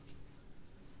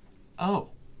Oh,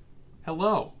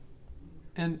 hello.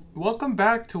 And welcome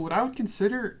back to what I would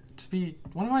consider to be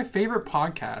one of my favorite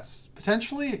podcasts,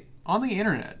 potentially on the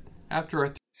internet, after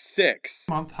a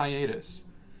 6-month hiatus.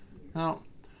 Now,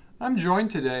 I'm joined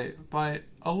today by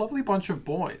a lovely bunch of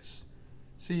boys.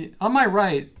 See, on my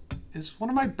right is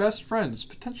one of my best friends,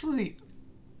 potentially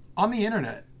on the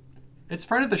internet. It's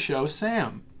friend of the show,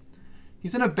 Sam.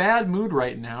 He's in a bad mood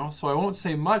right now, so I won't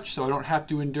say much so I don't have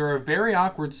to endure a very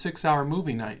awkward 6-hour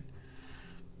movie night.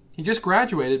 He just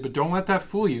graduated, but don't let that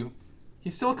fool you.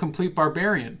 He's still a complete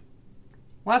barbarian.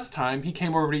 Last time he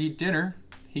came over to eat dinner,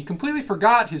 he completely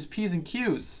forgot his P's and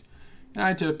Q's, and I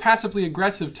had to passively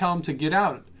aggressive tell him to get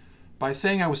out by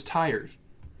saying I was tired.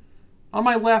 On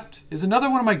my left is another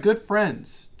one of my good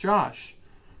friends, Josh.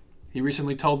 He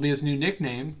recently told me his new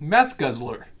nickname, Meth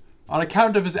Guzzler, on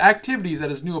account of his activities at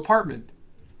his new apartment.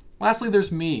 Lastly,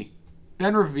 there's me,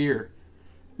 Ben Revere.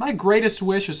 My greatest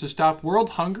wish is to stop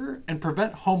world hunger and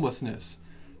prevent homelessness.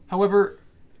 However,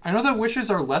 I know that wishes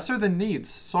are lesser than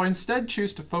needs, so I instead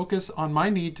choose to focus on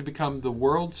my need to become the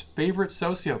world's favorite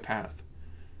sociopath.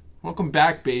 Welcome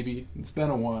back, baby. It's been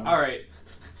a while. All right.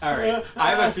 I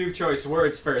have a few choice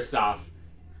words first off.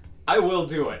 I will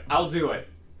do it. I'll do it.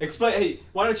 Explain. Hey,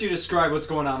 why don't you describe what's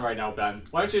going on right now, Ben?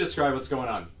 Why don't you describe what's going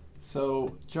on?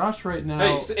 So, Josh right now...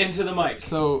 Hey, into the mic.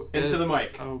 Into the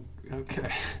mic. Oh,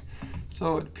 okay.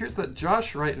 So, it appears that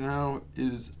Josh right now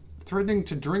is threatening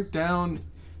to drink down...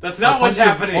 That's not what's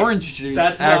happening. Orange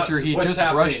juice after he just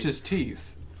brushed his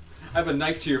teeth. I have a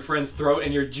knife to your friend's throat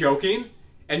and you're joking?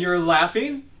 And you're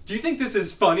laughing? Do you think this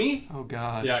is funny? Oh,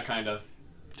 God. Yeah, kinda.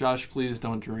 Josh, please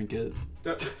don't drink it.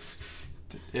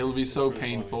 It'll be so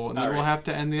painful, and then we'll have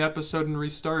to end the episode and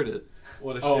restart it.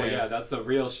 What a shame. Oh, yeah, that's a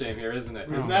real shame here, isn't it?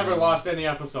 We've never lost any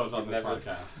episodes on this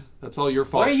podcast. That's all your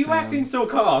fault, Why are you Sam. acting so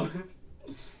calm?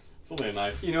 It's only a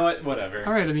knife. You know what? Whatever.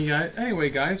 All right, anyway,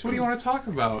 guys, what do you want to talk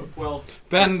about? Well,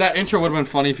 Ben, that intro would have been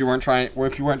funny if you weren't trying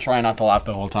not to laugh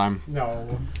the whole time.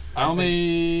 No.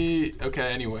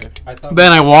 Okay, anyway.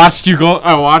 Ben, I watched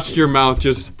your mouth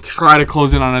just try to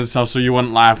close in on itself so you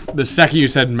wouldn't laugh the second you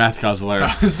said meth guzzler.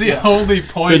 That was the only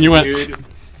point, Then you went, dude.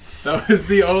 That was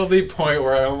the only point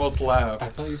where I almost laughed. I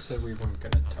thought you said we weren't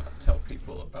gonna tell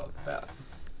people about that.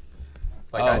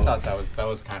 I thought that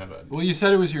was kind of a. Well, you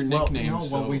said it was your nickname. No,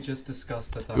 well, we just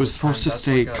discussed that. It was supposed to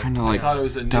stay kind of I thought it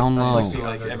was a down nickname,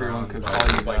 low. so everyone could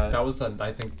call you that. That was I'm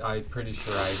pretty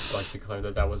sure I declared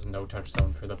that was a no touch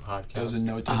zone for the podcast. That was a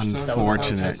no touch zone.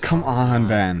 Unfortunate. Come on,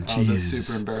 Ben. Oh, that's Jeez.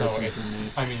 super embarrassing for me.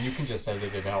 I mean, you can just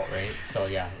edit it out, right? So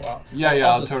yeah. Well, Yeah,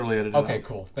 I'll totally edit it out. Okay,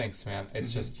 cool. Thanks, man.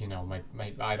 It's just my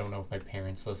I don't know if my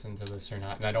parents listen to this or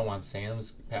not, and I don't want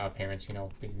Sam's parents,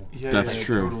 being. That's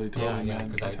true. Totally,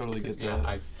 man. I totally get that.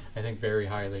 I think very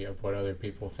highly of what other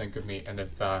people think of me, and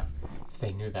if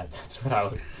they knew that, that's what I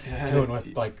was doing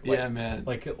with man.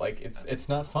 It's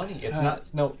not funny. It's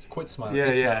not. No, quit smiling. Yeah,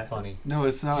 it's not funny. No,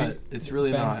 it's not. It's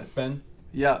really not. Ben.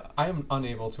 Yeah. I am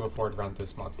unable to afford rent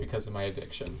this month because of my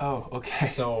addiction. Oh, okay.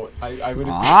 So I would.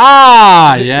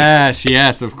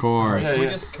 Yes, of course.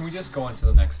 Right, can we just go on to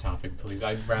the next topic, please?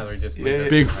 I'd rather just.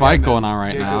 Big fight going on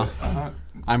right now.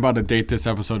 I'm about to date this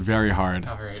episode very hard.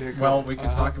 All right. Well, we can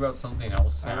talk about something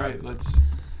else. All right. Let's.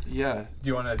 Yeah. Do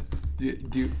you want to?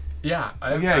 Do you? Yeah.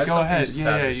 Go ahead. You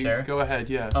go ahead.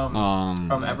 Yeah.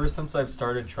 Ever since I've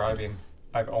started driving,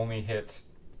 I've only hit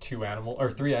 3 animals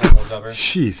ever.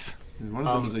 Jeez. One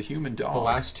of them was a human dog. The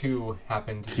last 2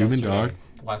 happened yesterday. Human dog?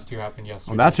 The last 2 happened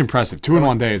yesterday. Well, that's impressive. 2 in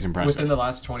one day is impressive. Within the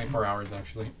last 24 hours,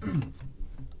 actually.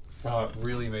 It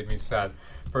really made me sad.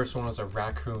 First one was a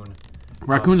raccoon.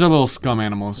 Raccoons are little scum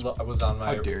animals. I was on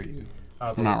my... How dare you?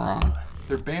 I'm not wrong.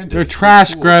 They're bandits. They're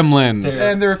trash gremlins.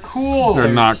 And they're cool. They're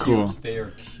not cute. cool. They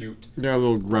are cute. They're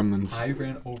little gremlins. I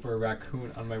ran over a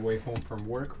raccoon on my way home from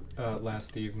work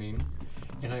last evening.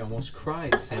 And I almost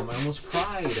cried, Sam. I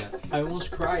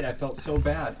almost cried. I felt so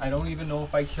bad. I don't even know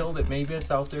if I killed it. Maybe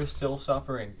it's out there still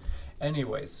suffering.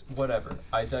 Anyways, whatever.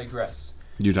 I digress.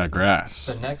 You digress.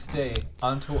 The next day,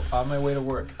 on my way to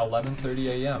work, 11:30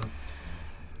 a.m.,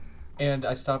 and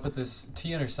I stop at this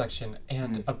T intersection,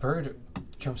 and a bird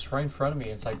jumps right in front of me.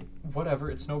 It's like, whatever.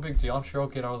 It's no big deal. I'm sure I'll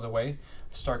get out of the way.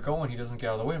 Start going. He doesn't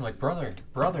get out of the way. I'm like, brother,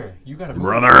 you gotta move.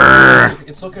 Brother!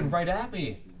 It's looking right at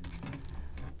me.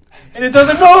 And it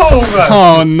doesn't move!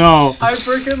 Oh, no. I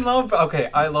freaking love... Okay,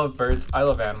 I love birds. I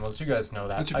love animals. You guys know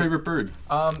that. What's your favorite bird?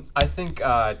 I think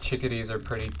chickadees are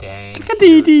pretty dang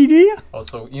Chickadee.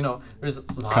 Also, there's a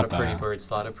lot of pretty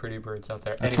birds. Out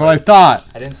there. That's what I thought.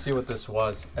 I didn't see what this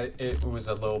was. It was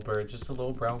a little bird. Just a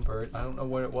little brown bird. I don't know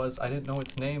what it was. I didn't know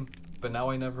its name. but now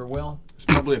I never will. It's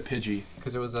probably a Pidgey.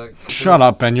 Because it was a... Shut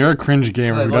up, Ben. You're a cringe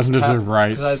gamer who doesn't deserve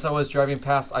rights. Because as I was driving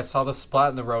past, I saw the splat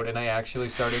in the road, and I actually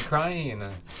started crying.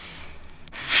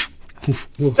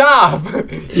 Stop!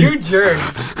 You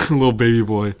jerks! Little baby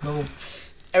boy. No.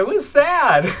 It was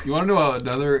sad. You want to know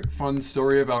another fun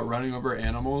story about running over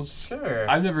animals? Sure.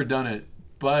 I've never done it,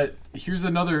 but here's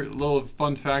another little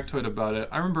fun factoid about it.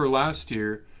 I remember last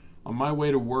year, on my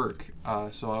way to work,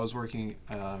 so I was working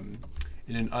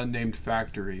in an unnamed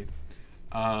factory.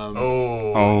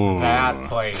 That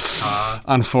place, huh?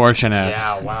 Unfortunate.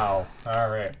 Yeah, wow. All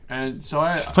right. And so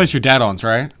I... It's the place your dad owns,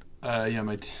 right? Yeah,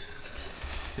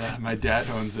 my dad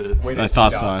owns it. I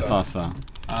thought so.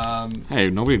 Hey,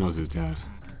 nobody knows his dad.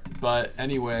 But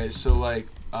anyway, so like,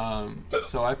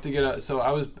 so I have to get up. So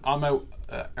I was on my. All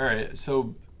right,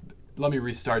 so let me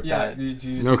restart that.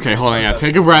 Okay, hold on. Yeah,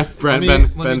 take a breath, Ben.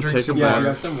 Ben, take a Yeah, you have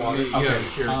breath. some water. Yeah, Okay.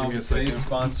 here, give me a second. Today's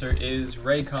sponsor is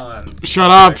Raycons. Shut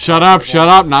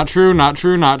up. Not true.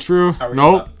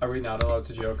 Nope. Are we not allowed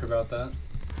to joke about that?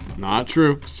 Not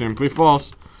true. Simply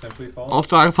false. Simply false.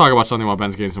 I'll talk about something while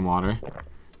Ben's getting some water.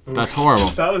 That's horrible.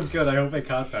 That was good. I hope I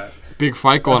caught that. Big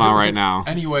fight going on right now.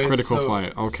 Anyway, Critical so,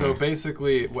 fight. Okay. So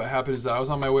basically, what happened is that I was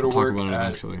on my way to Talk work about it at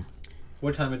eventually.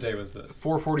 What time of day was this?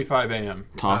 4:45 a.m.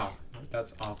 Tough. Wow.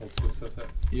 That's awful specific.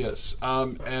 Yes.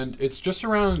 And it's just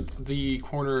around the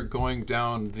corner going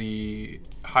down the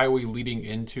highway leading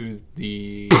into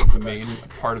the main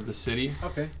part of the city.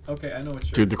 Okay, I know what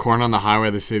you're... Dude, the corner on the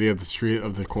highway, the city of the street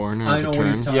of the corner. I of know the what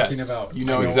turn. he's talking about. You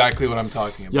know exactly what I'm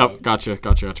talking about. Yep,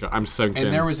 gotcha. I'm soaked in.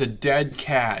 And there was a dead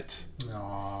cat,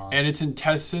 Aww. and its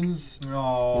intestines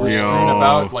Aww. were strewn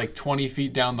about like 20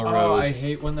 feet down the road. Oh, I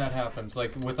hate when that happens.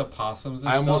 Like with opossums and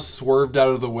I stuff. almost swerved out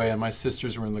of the way, and my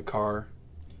sisters were in the car.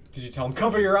 Did you tell him,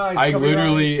 cover your eyes? I cover your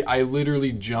eyes?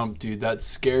 literally jumped, dude. That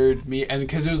scared me, and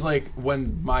because it was like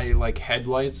when my like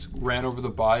headlights ran over the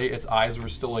body, its eyes were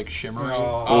still like shimmering.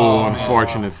 Oh, man.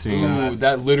 unfortunate scene. Ooh,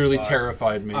 that literally sucks.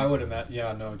 terrified me. I would have met.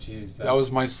 Yeah, no, jeez. That was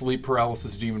my sleep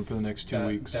paralysis demon for the next 2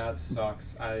 weeks. That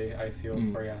sucks. I feel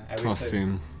for you. Tough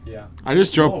scene. Yeah. I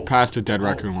just drove Whoa. past a dead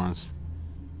raccoon once.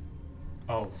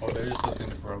 Oh, they're just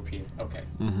listening to Bropy. Okay.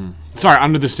 Sorry,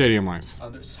 under the stadium lights.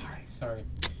 Sorry.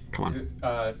 Come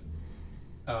on.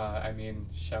 I mean,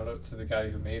 shout out to the guy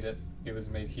who made it. It was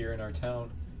made here in our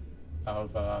town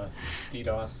of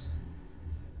DDoS.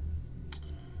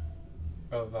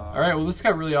 All right, well, this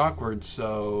got really awkward,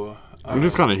 so... I'm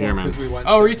just kind of here, man.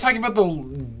 are you talking about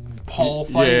the Paul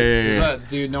fight? Yeah. Is that,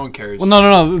 dude, no one cares. Well,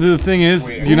 no. The thing is,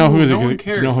 Wait, do you know who no one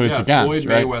cares. you know who it's against, Floyd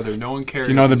right? Mayweather, no one cares.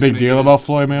 Do you know the He's big gonna deal get- about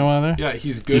Floyd Mayweather? Yeah,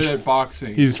 he's good He's- at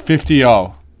boxing. He's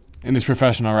 50-0 in his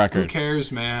professional Who record.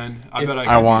 cares, man? I If bet I I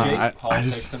can. want- Jake Paul I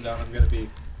takes just- him down, I'm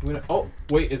gonna. Oh,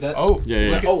 wait, is that? Oh, Yeah,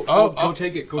 yeah. Go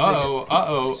take it. Go take it.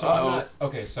 Uh-oh. So I'm not,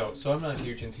 okay, so I'm not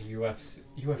huge into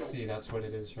UFC. That's what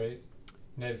it is, right?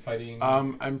 Ned fighting.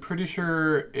 I'm pretty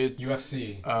sure it's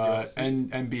UFC.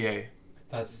 and NBA.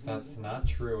 That's not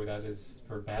true. That is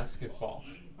for basketball.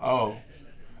 Oh,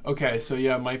 okay. So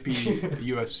yeah, it might be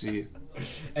UFC.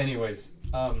 Anyways,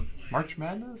 March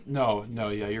Madness? No.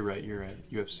 Yeah, you're right.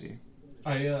 UFC.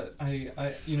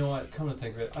 I you know what? Come to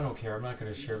think of it, I don't care. I'm not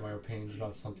gonna share my opinions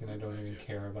about something I don't even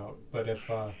care about. But if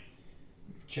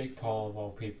Jake Paul of all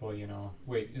people, you know,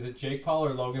 wait, is it Jake Paul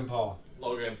or Logan Paul?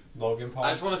 Logan Paul.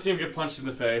 I just want to see him get punched in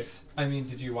the face. I mean,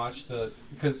 did you watch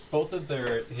because both of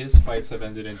his fights have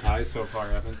ended in ties so far,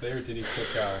 haven't they? Or did he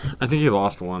took I think he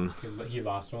lost one. he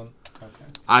lost one? Okay.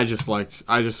 I just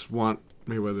want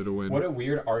Mayweather to win. What a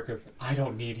weird arc of I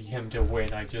don't need him to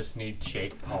win, I just need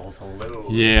Jake Paul to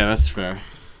lose. Yeah, that's fair.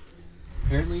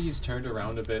 Apparently he's turned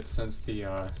around a bit since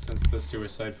the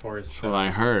Suicide Forest. So I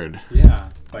heard. Yeah.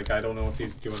 Like I don't know if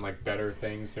he's doing like better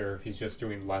things or if he's just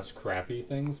doing less crappy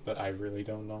things, but I really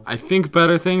don't know. I think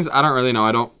better things. I don't really know.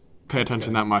 I don't pay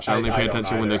attention that much. I only pay don't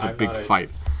attention when either. there's a I'm big not fight.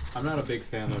 I'm not a big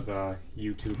fan of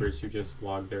YouTubers who just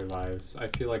vlog their lives. I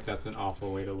feel like that's an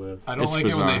awful way to live. I don't It's like it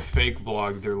when bizarre. they fake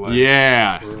vlog their life.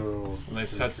 Yeah. True. When they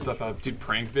set stuff up. Dude,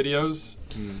 prank videos?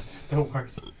 It's the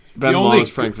worst. Ben The only loves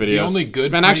prank good- videos. the only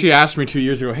good Ben prank- actually asked me 2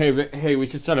 years ago, hey, we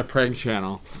should start a prank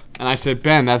channel. And I said,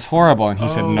 Ben, that's horrible. And he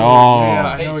said, Oh, no. yeah.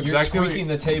 I Hey, know you're exactly what squeaking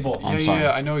the table. I'm sorry.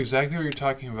 Yeah, I know exactly what you're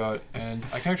talking about. And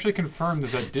I can actually confirm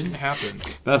that didn't happen.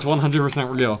 That's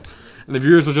 100% real. And the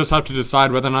viewers will just have to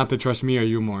decide whether or not they trust me or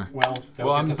you more. Well, they'll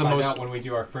Well, get I'm to the find most- out when we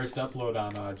do our first upload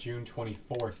on June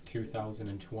 24th,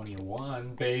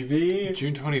 2021, baby.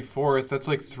 June 24th, that's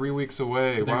like 3 weeks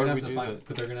away. Why would we do that?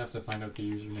 But they're gonna have to find out the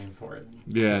username for it. 'Cause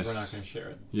Yes. We're not gonna share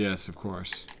it. Yes, of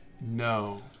course.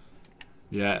 No.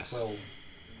 Yes. Well,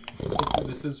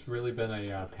 This has really been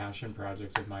a passion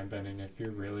project of mine, Ben, and if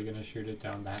you're really going to shoot it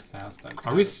down that fast...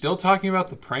 Are we still talking about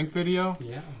the prank video?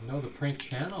 Yeah, no, the prank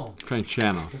channel. Prank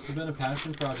channel. This has been a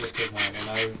passion project of mine,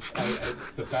 and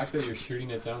the fact that you're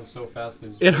shooting it down so fast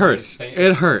is... It hurts.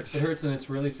 It hurts. It hurts, and it's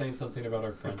really saying something about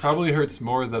our friendship. It probably hurts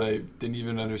more that I didn't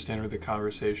even understand where the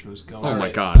conversation was going. Oh my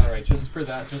God. All right, just for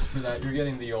that, you're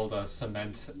getting the old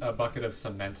a bucket of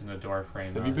cement in the door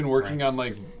frame. Have you been working on,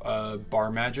 like, bar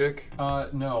magic?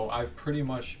 No, I've pretty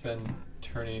much been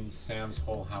turning Sam's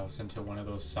whole house into one of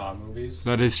those Saw movies.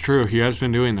 That is true. He has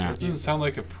been doing that. That doesn't sound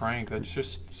like a prank. That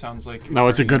just sounds like... No,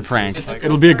 it's a good prank. Like,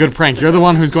 It'll be a good prank. You're the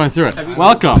one who's going through it. really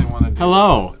Welcome. wanna do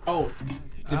Hello. Oh,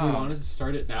 did we want to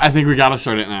start it now? I think we gotta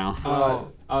start it now.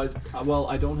 Well,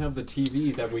 I don't have the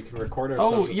TV that we can record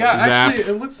ourselves. Oh, with. yeah, Zap. actually,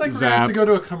 it looks like we're going to have to Zap. go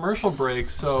to a commercial break,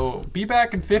 so be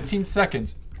back in 15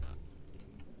 seconds.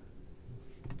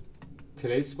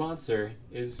 Today's sponsor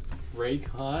is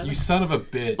Raycon. You son of a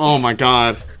bitch. Oh my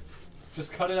God.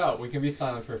 Just cut it out. We can be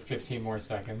silent for 15 more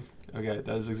seconds. Okay,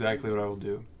 that is exactly what I will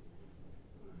do.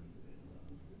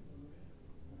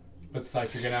 But it's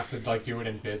like you're gonna have to like do it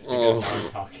in bits because now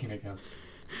I'm talking again.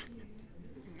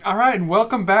 All right, and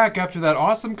welcome back after that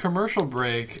awesome commercial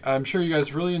break. I'm sure you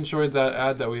guys really enjoyed that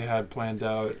ad that we had planned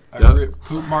out.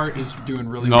 Poop Mart is doing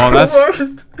really No, well.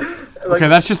 that's... Okay,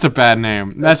 that's just a bad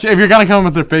name. That's if you're gonna come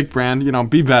with a fake brand,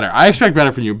 be better. I expect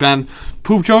better from you, Ben.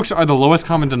 Poop jokes are the lowest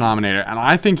common denominator, and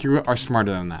I think you are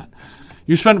smarter than that.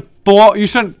 You spent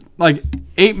like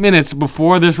 8 minutes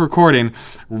before this recording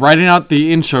writing out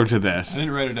the intro to I this.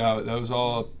 didn't write it out. That was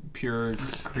all pure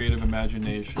creative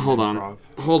imagination. Hold on. improv.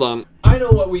 Hold on. I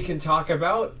know what we can talk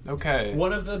about. Okay.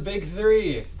 One of the big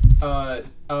three. So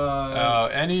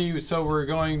we're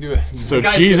going to... So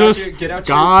Guys, Jesus, get out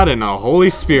your- God, and the Holy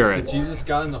Spirit. Jesus,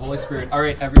 God, and the Holy Spirit. All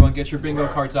right, everyone, get your bingo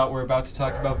cards out. We're about to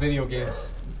talk about video games.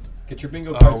 Get your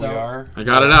bingo Oh, cards we out. are? I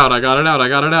got it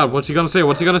out. What's he gonna say?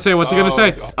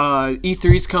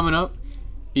 E3's coming up.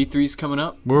 E3's coming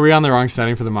up. Were we on the wrong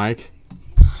setting for the mic?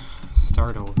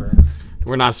 Start over.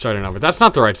 We're not starting over. That's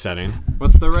not the right setting.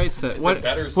 What's the right set? What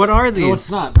are these? No, it's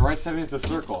not. The right setting is the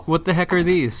circle. What the heck are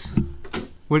these?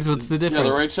 What's the difference?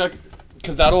 Yeah, the right check.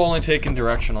 Because that'll only take in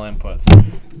directional inputs.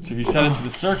 So if you set it to the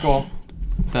circle.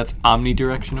 That's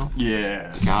omnidirectional.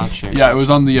 Yeah. Gotcha. Yeah, it was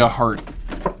on the heart.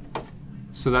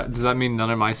 So does that mean none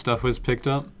of my stuff was picked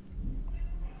up?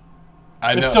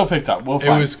 I know. It's still picked up. We'll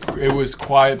find. It was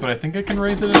quiet, but I think I can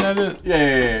raise it and edit.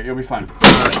 Yeah. You'll be fine.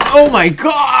 Oh my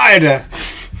God!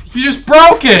 You just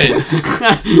broke it!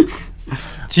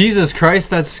 Jesus Christ,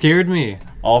 that scared me.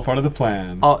 All part of the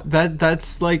plan. Oh,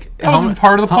 that's like That wasn't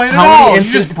part of the plan how at all. many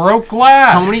You just broke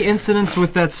glass. How many incidents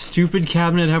with that stupid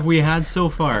cabinet have we had so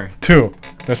far? 2.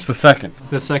 That's the second.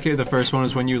 The first one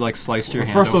was when you like sliced your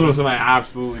hand. First one open. was when I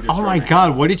absolutely just Oh my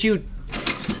God! What did you?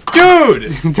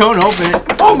 Dude! Don't open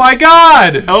it. Oh my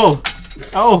God! Oh.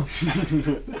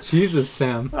 Jesus,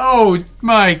 Sam. Oh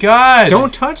my God!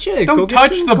 Don't touch it. Don't Go get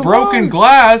touch some the broken gloves.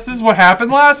 glass. This is what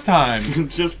happened last time.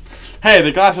 Hey,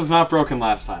 the glass was not broken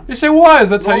last time. Yes, it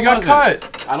was. That's how What you got was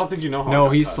cut. I don't think you know how. No, I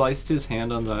got he cut. sliced his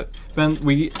hand on the. Ben,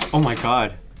 oh my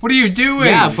God. What are you doing?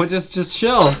 Yeah, but just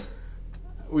chill.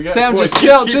 Sam, boys, just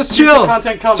chill. keep Just the chill.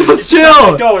 content coming. Just Keep the chill.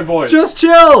 content going, boys. Just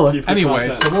chill. Keep the Anyway,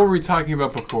 content. so what were we talking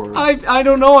about before? I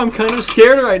don't know. I'm kind of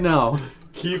scared right now.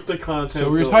 Keep the content. So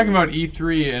we were going. talking about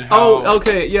E3 and how... Oh,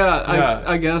 okay. Yeah, Yeah.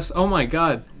 I guess. Oh my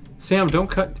God. Sam, don't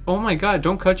cut. Oh my God,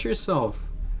 don't cut yourself.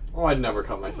 Oh, I'd never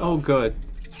cut myself. Oh, good.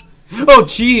 Oh,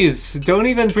 jeez. Don't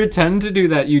even pretend to do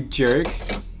that, you jerk.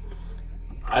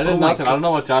 I did Oh my nothing. I don't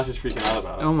know what Josh is freaking out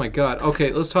about. Oh my God.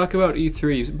 Okay, let's talk about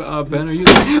E3. Ben, are you?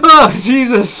 Oh,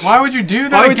 Jesus. Why would you do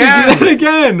that Why would again? you do that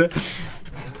again?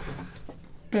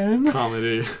 Ben?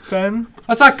 Comedy. Ben?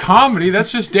 That's not comedy.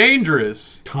 That's just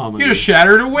dangerous. Comedy. You just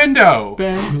shattered a window.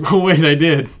 Ben? Oh, wait, I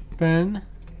did. Ben?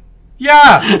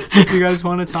 Yeah. You guys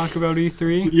want to talk about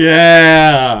E3?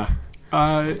 Yeah.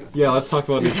 Yeah, Let's talk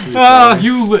about these.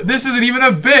 This isn't even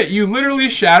a bit. You literally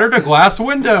shattered a glass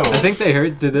window. I think they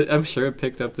heard. I'm sure it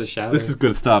picked up the shadow. This is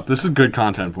good stuff. This is good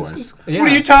content, boys. Yeah.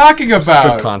 What are you talking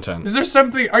about? Good content. Is there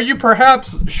something? Are you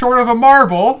perhaps short of a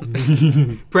marble?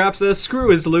 Perhaps a screw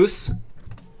is loose.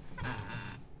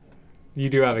 You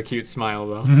do have a cute smile,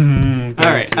 though. All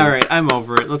right. I'm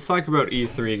over it. Let's talk about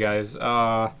E3, guys.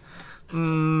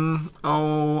 What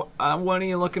are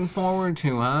you looking forward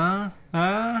to, huh?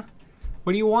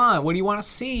 What do you want? What do you want to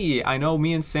see? I know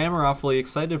me and Sam are awfully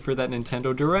excited for that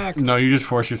Nintendo Direct. No, you just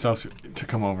force yourself to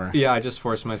come over. Yeah, I just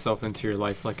forced myself into your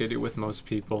life like I do with most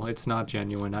people. It's not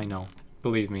genuine, I know.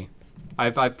 Believe me.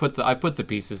 I've put the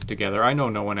pieces together. I know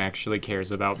no one actually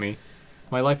cares about me.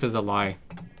 My life is a lie.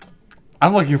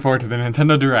 I'm looking forward to the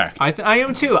Nintendo Direct. I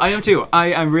am too.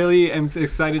 I really am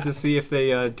excited to see if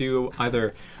they do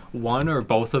either one or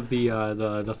both of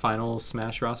the final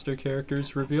Smash roster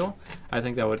characters reveal. I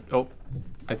think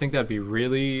that'd be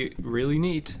really, really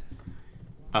neat.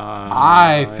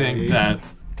 I think that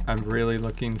I'm really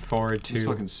looking forward to. This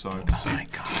fucking sucks. Oh my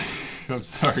god. I'm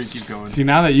sorry, keep going. See,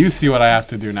 now that you see what I have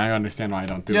to do, now you understand why I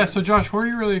don't do it. Yeah, so Josh, what are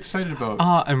you really excited about?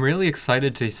 I'm really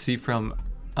excited to see from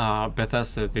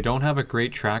Bethesda. They don't have a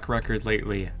great track record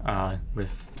lately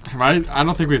with... Right? I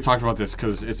don't think we've talked about this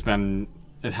because it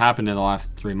happened in the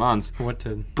last 3 months. What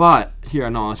to... But, here,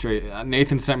 no, I'll show you.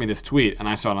 Nathan sent me this tweet, and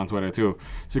I saw it on Twitter, too.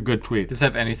 It's a good tweet. Does it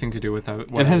have anything to do with that?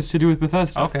 It has to do with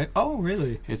Bethesda. Okay. Oh,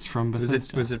 really? It's from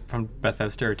Bethesda. Was it from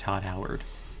Bethesda or Todd Howard?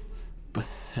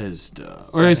 Bethesda.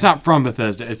 Or it's not from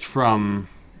Bethesda. It's from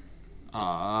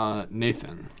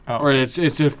Nathan. Oh. Or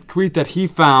it's a tweet that he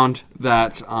found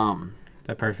that...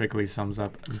 That perfectly sums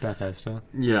up Bethesda.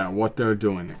 Yeah, what they're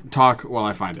doing. Talk while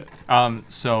I find it.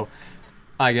 So,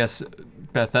 I guess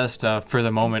Bethesda, for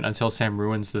the moment, until Sam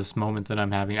ruins this moment that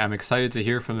I'm having, I'm excited to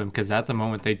hear from them because at the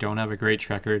moment they don't have a great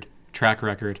track record.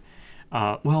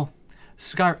 Everyone loves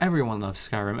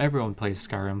Skyrim. Everyone plays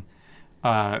Skyrim.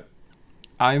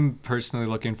 I'm personally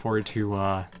looking forward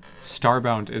to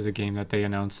Starbound is a game that they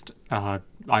announced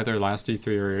either last E3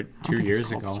 or 2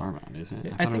 years ago. Starbound, is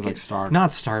it? I think it's like not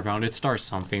Starbound. It's Star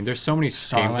something. There's so many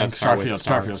games that start with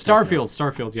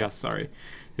Starfield. Yes, sorry.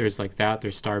 There's like that.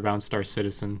 There's Starbound, Star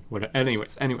Citizen. Whatever.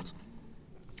 Anyways, I'm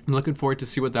looking forward to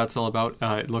see what that's all about.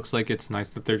 It looks like it's nice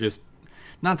that they're just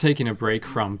not taking a break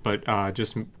from, but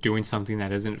just doing something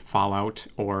that isn't Fallout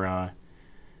or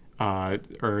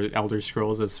Elder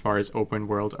Scrolls as far as open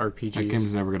world RPGs. That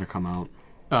game's never going to come out.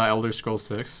 Elder Scrolls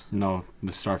 6. No,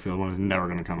 the Starfield one is never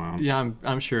going to come out. Yeah,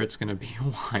 I'm sure it's going to be a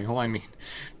while. I mean,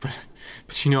 but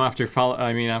after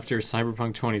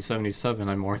Cyberpunk 2077,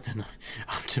 I'm more than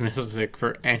optimistic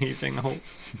for anything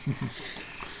else.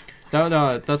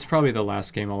 That's probably the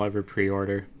last game I'll ever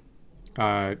pre-order.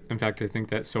 In fact, I think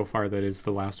that so far that is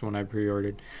the last one I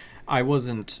pre-ordered. I've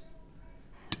already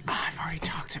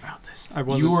talked about this.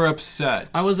 You were upset.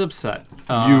 I was upset.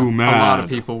 You mad. A lot of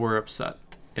people were upset.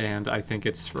 And I think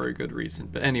it's for a good reason.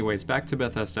 But anyways, back to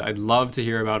Bethesda. I'd love to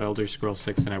hear about Elder Scrolls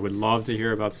 6, and I would love to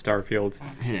hear about Starfield.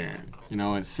 Here,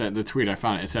 it said, the tweet I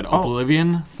found, it said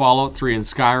Oblivion, Fallout 3, and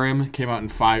Skyrim came out in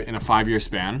a 5-year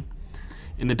span.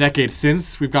 In the decade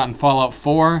since, we've gotten Fallout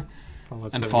 4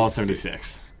 and Fallout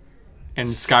 76. And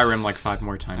Skyrim like 5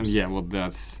 more times. Yeah, well,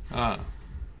 that's...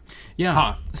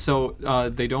 Yeah, so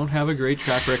they don't have a great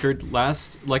track record.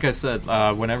 Like I said,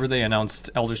 whenever they announced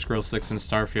Elder Scrolls 6 and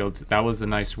Starfield, that was a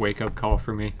nice wake-up call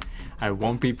for me. I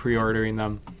won't be pre-ordering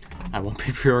them. I won't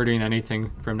be pre-ordering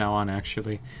anything from now on,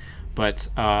 actually. But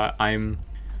I'm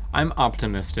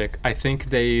optimistic. I think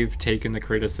they've taken the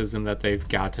criticism that they've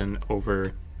gotten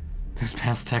over this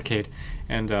past decade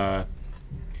and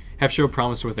have showed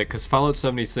promise with it, because Fallout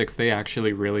 76, they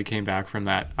actually really came back from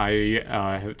that.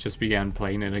 I just began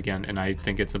playing it again, and I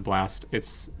think it's a blast.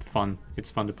 It's fun. It's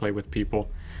fun to play with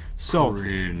people. So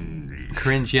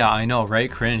cringe. Yeah, I know, right?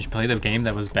 Cringe. Play the game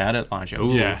that was bad at launch.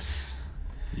 Ooh. Yes.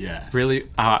 Really?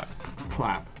 Clap.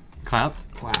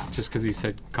 Just because he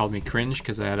called me cringe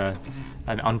because I had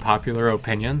an unpopular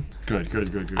opinion. Good.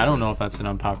 I don't know if that's an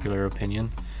unpopular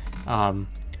opinion.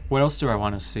 What else do I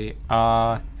want to see?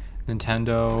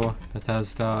 Nintendo,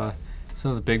 Bethesda, some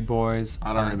of the big boys.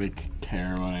 I don't really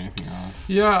care about anything else.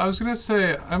 Yeah, I was going to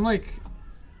say, I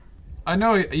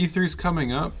know E3's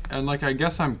coming up, and I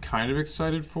guess I'm kind of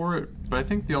excited for it, but I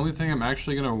think the only thing I'm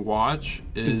actually going to watch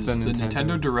is the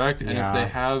Nintendo Direct, and if they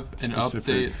have an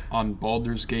update on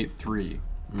Baldur's Gate 3.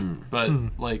 But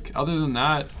other than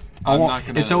that, I'm not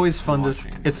going to. It's always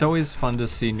fun to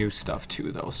see new stuff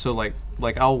too, though. So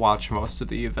I'll watch most of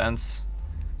the events.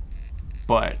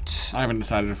 But I haven't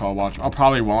decided if I'll watch. I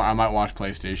probably won't. I might watch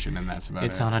PlayStation, and that's about it.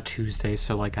 It's on a Tuesday,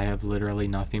 so I have literally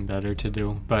nothing better to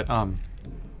do. But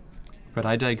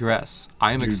I digress.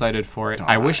 I am excited for it.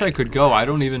 I wish I could go. I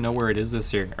don't even know where it is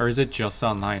this year, or is it just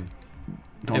online?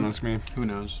 Don't ask me. Who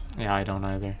knows? Yeah, I don't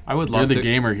either. I would love. You're the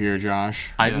gamer here,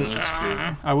 Josh. Yeah, that's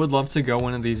true. I would love to go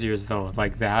one of these years though.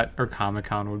 Like that or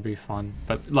Comic-Con would be fun.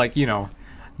 But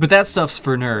But that stuff's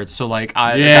for nerds, so that's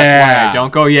why I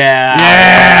don't go.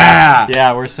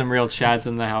 Yeah, we're some real chads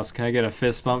in the house. Can I get a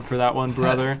fist bump for that one,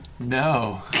 brother?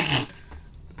 No.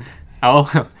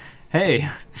 Oh, hey,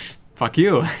 fuck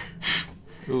you.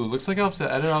 Ooh, looks like I'll have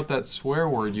to edit out that swear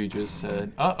word you just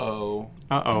said. Uh-oh.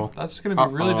 That's going to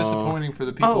be really disappointing for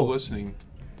the people listening.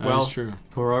 That's true.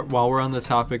 While we're on the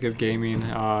topic of gaming,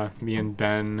 me and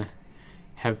Ben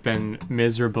have been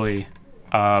miserably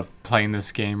playing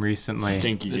this game recently.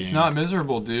 Stinky game. It's not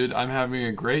miserable, dude. I'm having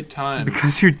a great time.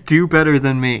 Because you do better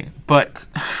than me. But,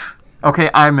 okay,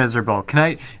 I'm miserable.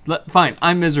 Fine,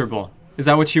 I'm miserable. Is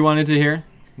that what you wanted to hear?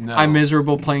 No. I'm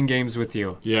miserable playing games with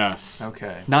you. Yes.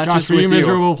 Okay. Not Josh, just were with you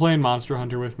miserable playing Monster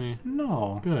Hunter with me?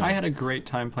 No. Good. I had a great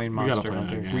time playing We gotta Monster play that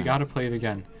Hunter. again. We gotta play it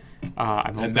again.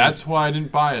 And that's why I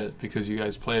didn't buy it, because you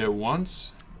guys played it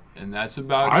once, and that's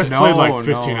about I've it. played like No,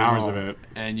 15 no, hours no. of it.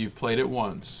 And you've played it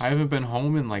once. I haven't been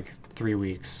home in like 3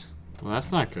 weeks. Well,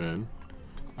 that's not good.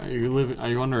 Are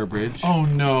you under a bridge? Oh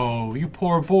no, you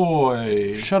poor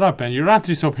boy. Shut up, Ben. You don't have to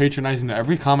be so patronizing to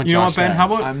every comment. You know Josh what, Ben? says. How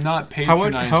about I'm not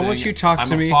patronizing. how about you talk I'm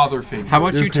to me? a father figure. How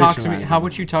about You're you talk to me? patronizing. How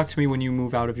about you talk to me when you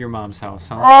move out of your mom's house?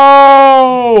 Huh?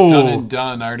 Oh! Done and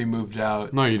done. I already moved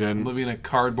out. No, you I'm didn't. living in a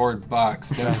cardboard box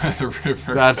down by the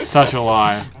river. That's such a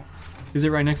lie. Is it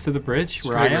right next to the bridge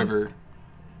where I Straight am? river.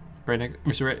 Right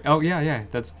next. Right. Oh yeah.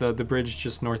 That's the bridge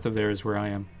just north of there is where I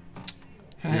am.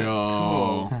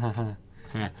 Yo. Cool.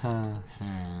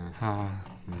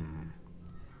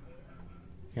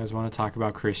 You guys want to talk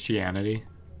about Christianity?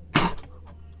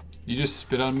 You just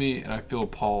spit on me, and I feel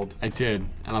appalled. I did,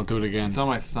 and I'll do it again. It's on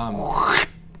my thumb.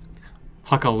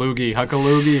 Huckaloogie,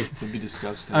 huckaloogie. It'd be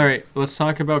disgusting. All right, let's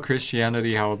talk about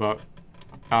Christianity. How about?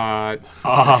 Okay.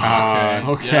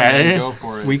 Okay. Yeah, man, go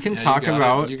for it. We can Yeah, you talk got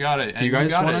about- it. You got it. do you And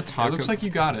guys got wanna it. talk It looks ab- like you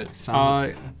got it.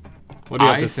 What do you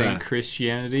have I to say? think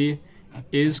Christianity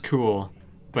is cool,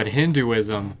 but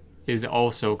Hinduism is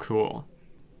also cool.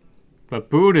 But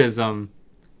Buddhism,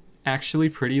 actually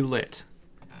pretty lit.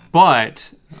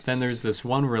 But then there's this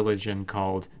one religion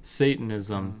called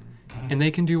Satanism, and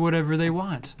they can do whatever they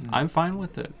want. I'm fine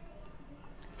with it.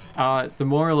 The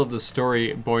moral of the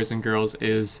story, boys and girls,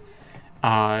 is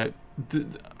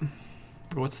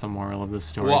what's the moral of the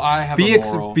story? Well, I have be a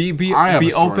moral. be I have a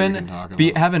story we open. can talk Be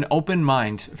about. have an open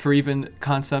mind for even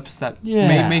concepts that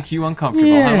may Yeah. make you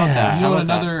uncomfortable. How about that? You know How what about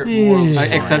that? another Yeah. moral Like,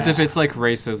 story Except is? if it's like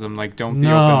racism, like don't be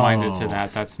No. open-minded to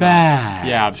that. That's Bad. Not,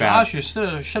 yeah, bad. Josh, you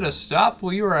should have stopped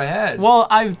while you were ahead. Well,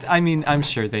 I mean, I'm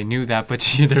sure they knew that, but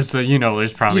there's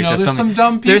there's probably you know, just there's some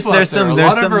dumb people there's out there. some A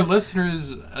there's lot some of our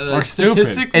listeners Are stupid.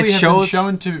 statistically It have shows- been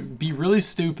shown to be really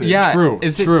stupid. yeah, True,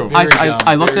 Is it, true. I, Very I, dumb,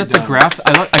 I looked very at the dumb. graph.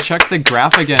 I checked the graph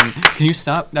again. Can you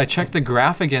stop? I checked the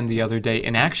graph again the other day,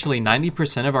 and actually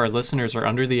 90% of our listeners are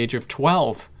under the age of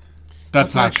 12.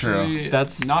 That's not true. actually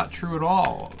That's- not true at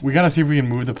all. We gotta see if we can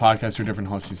move the podcast to a different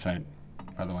hosting site.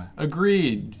 By the way.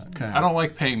 Agreed. Okay. I don't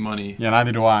like paying money. Yeah,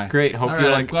 neither do I. Great. Hope All you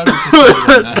right, I'm like. glad we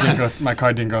considered that. My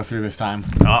card didn't go through this time.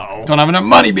 Uh-oh. Don't have enough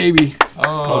money, baby.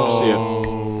 Oh. see it.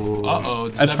 Uh-oh.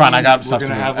 That's fine, I got stuff We're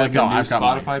to gonna do. have like No, a new I've got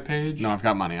money. Spotify page. No, I've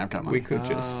got money. We could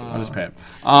just. I'll just pay it.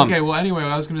 Okay. Well, anyway,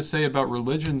 what I was gonna say about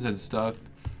religions and stuff.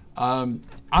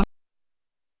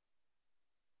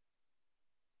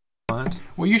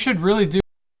 What you should really do.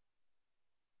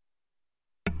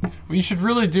 What you should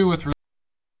really do with.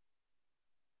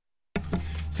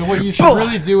 So what you should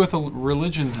really do with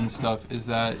religions and stuff is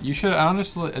that you should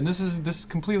honestly, and this is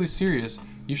completely serious.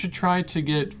 You should try to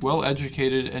get well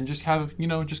educated and just have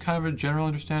just kind of a general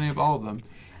understanding of all of them.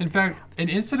 In fact, an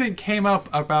incident came up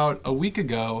about a week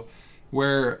ago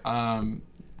where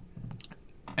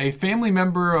a family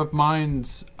member of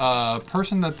mine's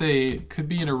person that they could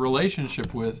be in a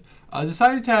relationship with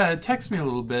decided to text me a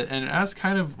little bit and ask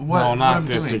kind of what No, not I'm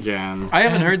this doing. again. I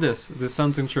haven't heard this. This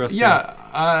sounds interesting. Yeah,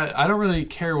 I don't really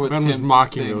care what Ben was Sam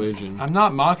mocking thinks. religion. I'm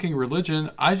not mocking religion.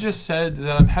 I just said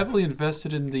that I'm heavily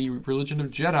invested in the religion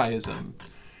of Jediism.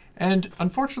 And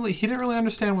unfortunately, he didn't really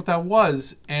understand what that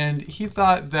was, and he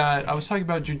thought that I was talking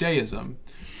about Judaism,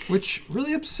 which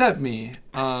really upset me.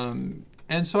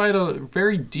 And so I had a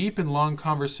very deep and long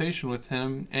conversation with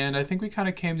him, and I think we kind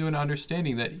of came to an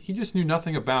understanding that he just knew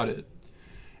nothing about it.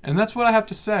 And that's what I have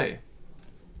to say.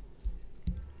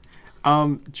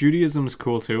 Judaism's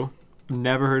cool too.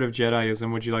 Never heard of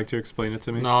Jediism. Would you like to explain it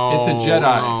to me? No. It's a Jedi.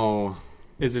 No.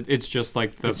 Is it? It's just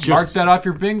like the. It's Mark just- that off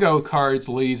your bingo cards,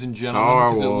 ladies and gentlemen, Star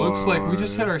because it looks like we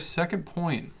just Wars. hit our second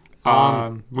point. That's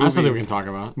something we movies. can talk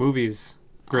about. Movies.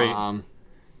 Great.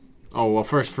 Well,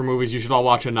 first for movies, you should all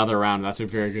watch Another Round. That's a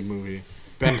very good movie.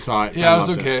 Ben saw it. Yeah, Ben it was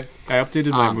loved okay. I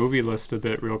updated my um, movie list a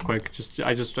bit real quick.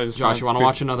 I just. Josh, you want to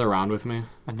watch Another Round with me?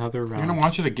 another You're round? gonna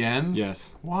watch it again?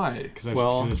 Yes. Why? Because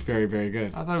Well- it's very, very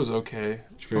good. I thought it was okay.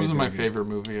 It very, wasn't my very good. favorite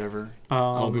movie ever.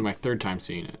 It'll be my third time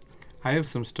seeing it. I have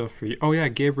some stuff for you. Oh yeah,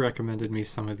 Gabe recommended me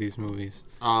some of these movies.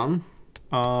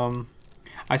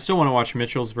 I still want to watch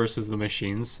Mitchell's versus the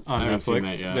Machines on I haven't seen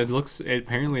Netflix. that yet.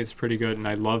 Apparently it's pretty good, and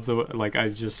I love I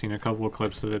just seen a couple of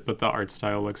clips of it, but the art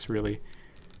style looks really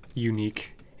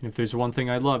unique. And if there's one thing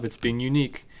I love, it's being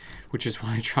unique. which is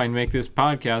why I try and make this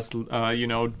podcast,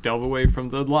 delve away from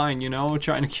the line,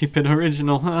 trying to keep it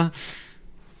original.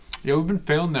 Yeah, we've been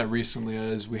failing that recently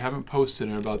as we haven't posted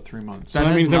in about 3 months.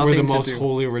 That means that we're the most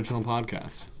wholly original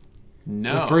podcast.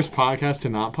 No. The first podcast to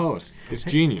not post. It's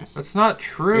genius. That's not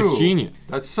true. It's genius.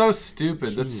 That's so stupid.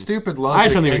 Genius. That's stupid logic. I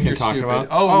have something we can talk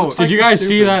about. Did you guys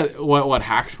see that? What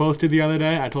Hacks posted the other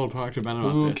day? I told Dr. Ben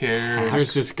about this. Who cares?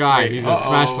 There's this guy. He's a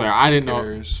Smash player. I didn't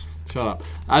know. Shut up.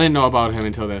 I didn't know about him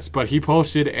until this. But he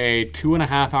posted a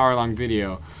 2.5 hour long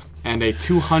video and a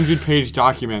 200-page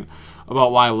document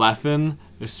about why Leffen,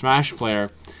 the Smash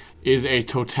player, is a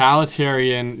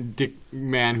totalitarian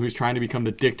man who's trying to become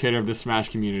the dictator of the Smash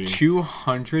community.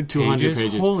 200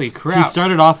 pages? Holy crap. He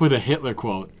started off with a Hitler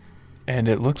quote. And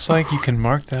it looks like you can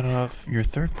mark that off your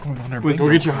third point on our We'll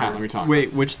get your hat. Let me talk.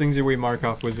 Wait, which things did we mark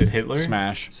off? Was it Hitler?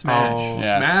 Smash. Oh,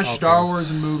 yeah. Smash, okay. Star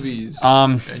Wars, and movies.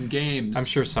 And games. I'm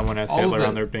sure someone has Hitler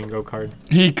on their bingo card.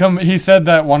 He said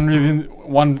that one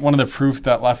of the proof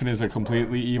that Leffen is a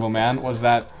completely evil man was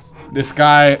that this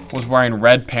guy was wearing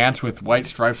red pants with white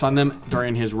stripes on them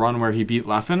during his run where he beat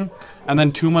Leffen. And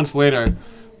then 2 months later,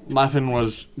 Leffen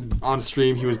was on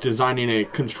stream. He was designing a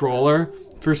controller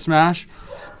for Smash,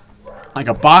 like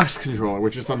a box controller,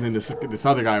 which is something this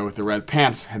other guy with the red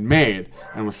pants had made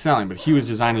and was selling. But he was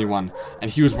designing one,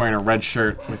 and he was wearing a red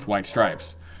shirt with white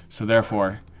stripes. So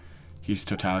therefore, he's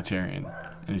totalitarian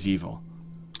and is evil.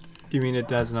 You mean it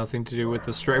has nothing to do with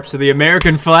the stripes of the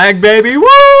American flag, baby? Woo!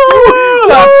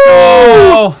 Let's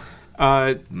go!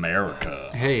 America.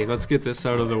 Hey, let's get this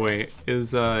out of the way.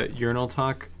 Is Urinal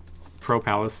Talk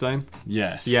pro-Palestine?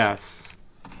 Yes. Yes.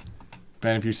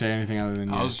 Ben, if you say anything other than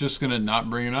I was just going to not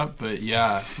bring it up, but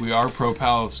yeah, we are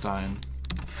pro-Palestine.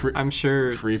 I'm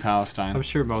sure... Free Palestine. I'm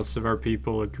sure most of our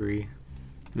people agree.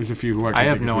 There's a few who are. I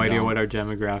have no idea what our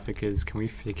demographic is. Can we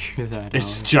figure that out?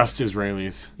 It's just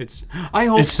Israelis. I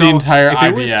hope it's so. The entire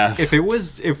IBF.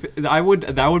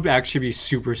 That would actually be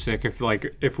super sick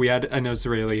if we had an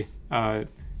Israeli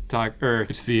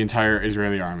it's the entire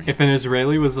Israeli army. If an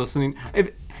Israeli was listening,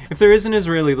 if there is an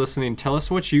Israeli listening, tell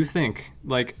us what you think.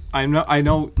 I know.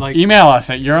 Email us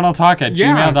at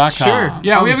urinaltalk@gmail.com. Sure.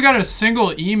 Yeah, we haven't got a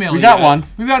single email. We got one.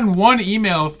 We've gotten one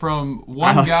email from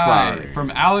one guy,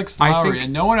 from Alex Lowry,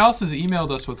 and no one else has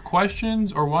emailed us with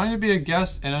questions or wanting to be a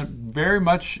guest. And very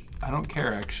much, I don't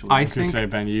care actually. I think.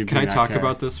 Can I talk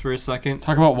about this for a second?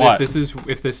 Talk about what?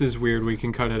 If this is weird, we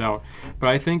can cut it out. But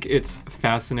I think it's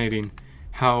fascinating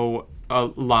how a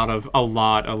lot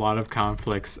of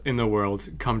conflicts in the world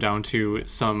come down to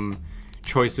some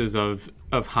choices of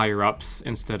higher ups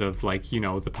instead of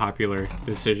the popular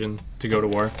decision to go to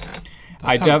war.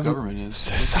 That's how government is.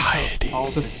 Society.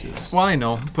 Well, I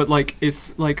know, but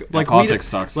it's politics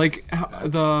sucks. What's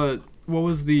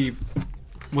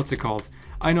it called?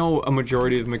 I know a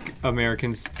majority of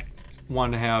Americans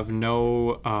want to have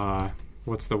no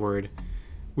what's the word?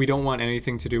 We don't want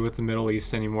anything to do with the Middle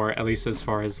East anymore, at least as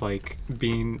far as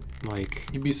being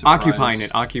occupying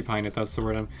it. That's the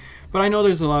word. But I know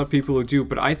there's a lot of people who do.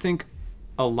 But I think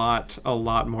a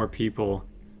lot more people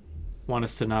want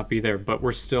us to not be there. But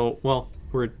we're still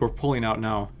we're pulling out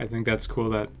now. I think that's cool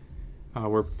that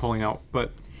we're pulling out.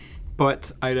 But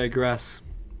I digress.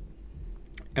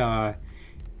 There's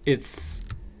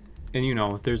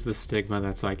the stigma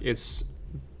that's it's.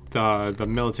 The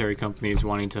military companies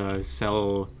wanting to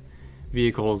sell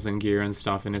vehicles and gear and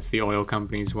stuff, and it's the oil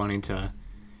companies wanting to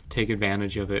take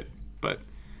advantage of it. But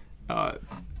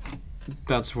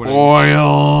that's what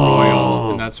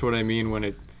oil, and that's what I mean when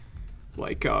it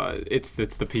it's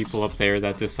the people up there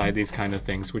that decide these kind of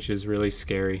things, which is really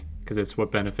scary because it's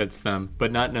what benefits them,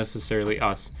 but not necessarily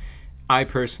us. I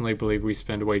personally believe we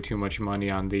spend way too much money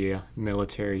on the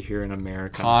military here in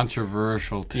America.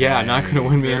 Controversial. Yeah, not going to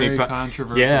win me any. Not going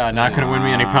to win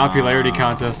me any popularity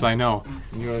contests. I know.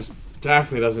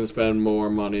 Definitely doesn't spend more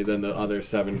money than the other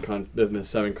seven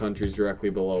countries directly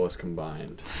below us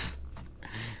combined.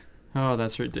 Oh,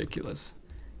 that's ridiculous.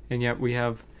 And yet we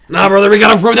have. Nah, brother, we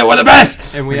gotta prove that we're the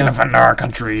best. And we gotta defend our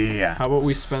country. How about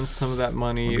we spend some of that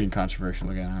money? We're being controversial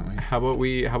again, aren't we? How about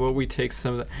we take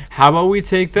some of that? How about we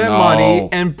take that money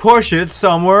and push it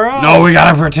somewhere else? No, we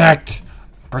gotta protect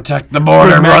the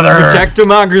border, brother. Protect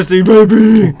democracy,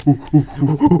 baby.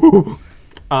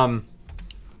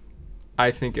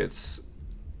 I think it's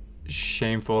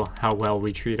shameful how well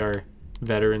we treat our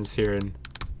veterans here in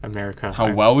America.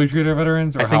 How well we treat our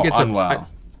veterans, or I think it's unwell.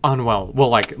 Unwell.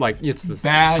 Well, it's the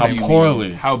bad.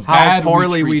 How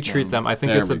poorly we treat them. I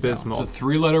think it's abysmal. It's a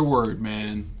 3-letter word,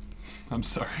 man. I'm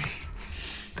sorry.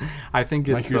 I think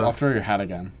it's. I'll throw your hat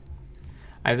again.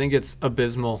 I think it's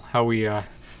abysmal how we. Oh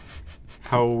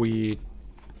my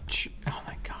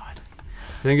god.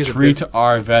 think it's treat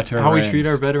our veterans. How we treat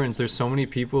our veterans. There's so many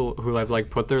people who have like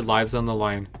put their lives on the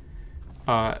line,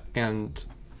 and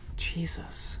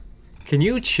Jesus, can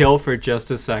you chill for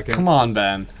just a second? Come on,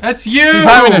 Ben. That's you. He's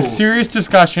having a serious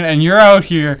discussion, and you're out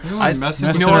here messing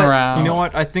around. You know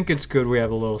what? I think it's good we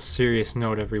have a little serious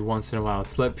note every once in a while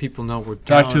to let people know we're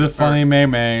down. Back to the funny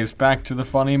May-Mays. Back to the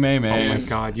funny May-Mays.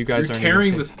 Oh my God, you guys are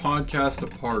tearing this podcast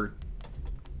apart.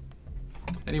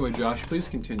 Anyway, Josh, please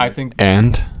continue. I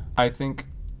think.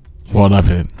 What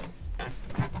of it?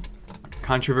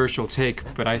 Controversial take,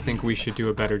 but I think we should do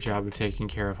a better job of taking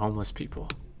care of homeless people.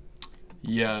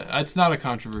 Yeah, that's not a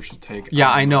controversial take. Yeah,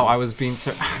 I know. I was being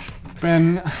so.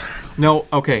 Ben. No,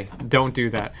 okay. Don't do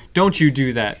that. Don't you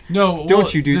do that. No,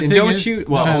 don't you do that. Don't is, you.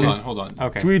 Well, hold on.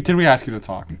 Okay. Did we ask you to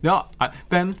talk? No,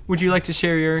 Ben. Would you like to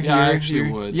share your? Yeah, I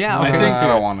actually would. Yeah, okay. I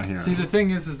don't want to hear. See, the thing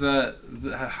is that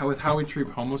with how we treat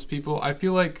homeless people, I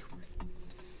feel like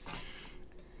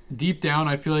deep down,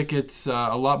 I feel like it's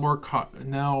a lot more.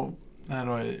 Now, how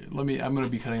do I? I'm going to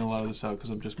be cutting a lot of this out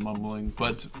because I'm just mumbling.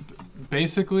 But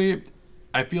basically,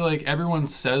 I feel like everyone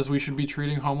says we should be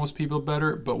treating homeless people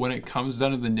better, but when it comes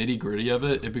down to the nitty-gritty of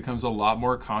it, it becomes a lot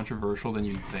more controversial than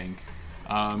you'd think.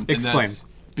 Explain.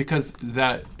 Because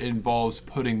that involves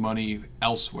putting money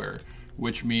elsewhere,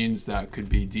 which means that could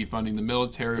be defunding the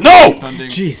military. No!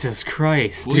 Jesus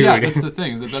Christ, well, dude. yeah, that's the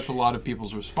thing. That's a lot of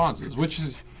people's responses, which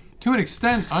is, to an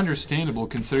extent, understandable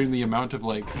considering the amount of,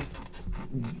 like,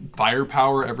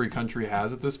 firepower every country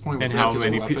has at this point. And how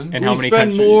many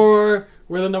countries?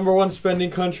 We're the number one spending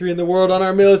country in the world on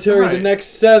our military. Right. The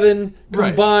next 7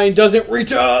 combined doesn't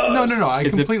reach us. No. I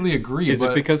completely agree. Is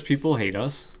it because people hate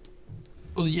us?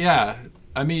 Well, yeah.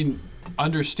 I mean,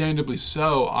 understandably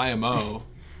so, IMO.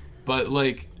 But,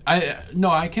 like,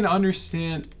 I can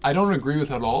understand. I don't agree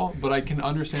with it at all, but I can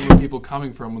understand where people are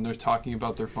coming from when they're talking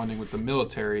about their funding with the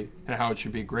military and how it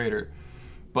should be greater.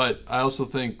 But I also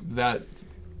think that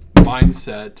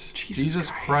mindset, Jesus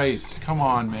Christ, come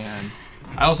on, man.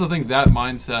 I also think that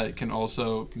mindset can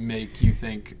also make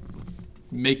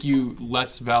you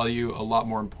less value a lot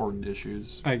more important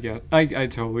issues. I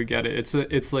totally get it.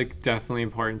 It's like definitely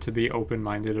important to be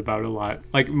open-minded about a lot.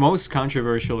 Like most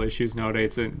controversial issues nowadays,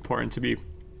 it's important to be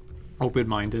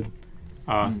open-minded,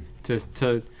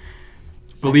 to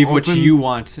believe what you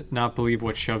want, not believe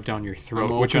what's shoved down your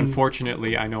throat. Which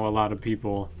unfortunately, I know a lot of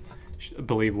people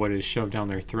believe what is shoved down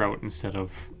their throat instead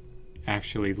of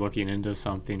actually looking into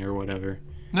something or whatever.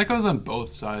 And that goes on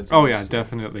both sides. Oh yeah,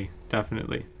 definitely.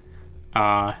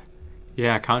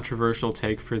 Yeah, controversial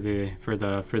take for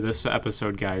this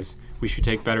episode, guys. We should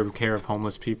take better care of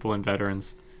homeless people and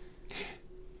veterans.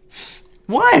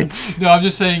 What? No, I'm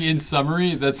just saying. In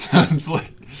summary, that sounds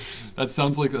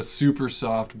like a super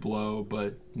soft blow,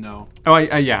 but no. Oh,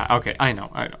 yeah. Okay, I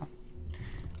know.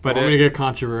 But want me to get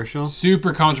controversial?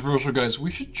 Super controversial, guys.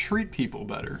 We should treat people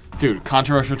better. Dude,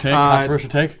 controversial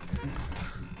take?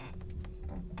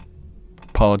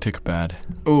 Politic bad.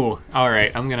 Ooh, all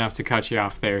right. I'm going to have to cut you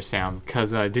off there, Sam.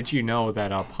 Because did you know that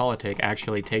politic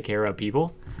actually take care of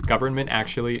people? Government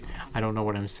actually... I don't know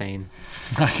what I'm saying.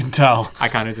 I can tell. I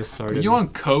kind of just started... Are you on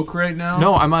coke right now?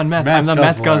 No, I'm on meth. I'm the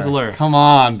meth guzzler. Come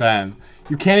on, Ben.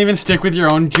 You can't even stick with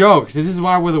your own jokes. This is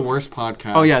why we're the worst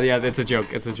podcast. Oh, yeah, it's a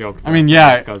joke. It's a joke. I mean,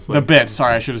 yeah, the bit.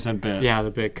 Sorry, I should have said bit. Yeah,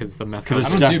 the bit, because the meth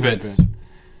guzzler. I don't do bits.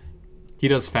 He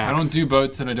does facts. I don't do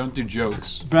boats and I don't do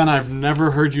jokes. Ben, I've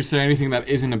never heard you say anything that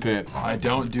isn't a bit. I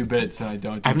don't do bits and I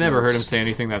don't do I've never jokes. heard him say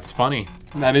anything that's funny.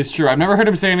 That is true. I've never heard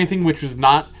him say anything which was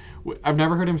not... I've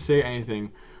never heard him say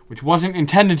anything which wasn't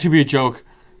intended to be a joke,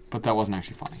 but that wasn't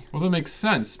actually funny. Well, that makes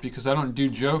sense because I don't do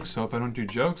jokes, so if I don't do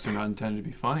jokes, they're not intended to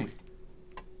be funny.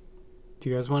 Do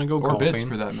you guys want to go or golfing? Or bits,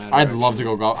 for that matter. I'd love to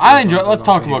go golfing. Let's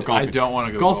talk about golfing. I don't want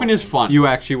to go golfing. Golfing is fun. You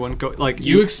actually wouldn't go... Like,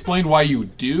 you explain why you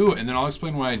do, and then I'll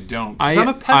explain why I don't. Because I'm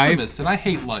a pessimist, and I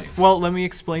hate life. Well, let me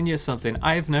explain you something.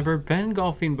 I've never been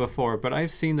golfing before, but I've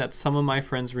seen that some of my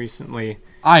friends recently...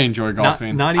 I enjoy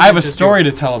golfing. Not I have a story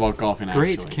to tell about golfing,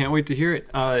 Great, actually. Can't wait to hear it.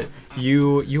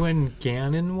 You and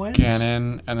Gannon went?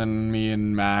 Gannon, and then me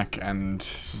and Mac and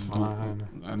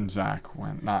Zach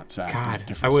went. Not Zach. God,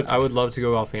 I would love to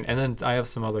go golfing. And then I have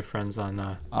some other friends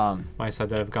on my side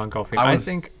that have gone golfing. I've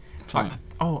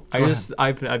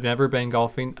never been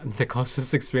golfing. The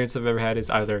closest experience I've ever had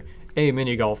is either A,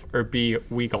 mini golf, or B,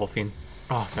 Wii golfing.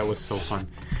 Oh, that was so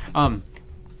fun.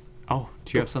 Oh,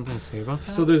 do you have something to say about that?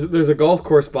 So there's a golf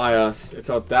course by us. It's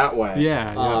out that way.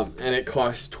 Yeah. And it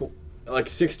costs like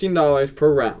 $16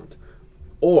 per round,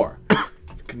 or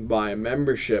you can buy a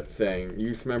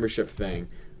youth membership thing,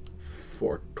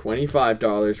 for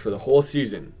 $25 for the whole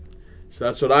season. So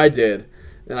that's what I did,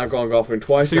 and I've gone golfing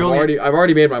twice. So I've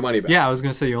already made my money back. Yeah, I was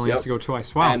gonna say you only have to go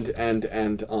twice. Wow.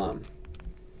 And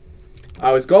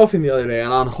I was golfing the other day,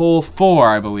 and on hole 4,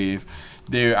 I believe,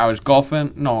 I was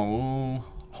golfing. No,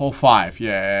 hole 5.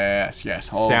 Yes.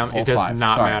 Sam, hole it does 5.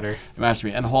 not Sorry. matter. It matters to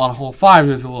me. And on hole 5,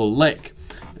 there's a little lake,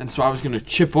 and so I was gonna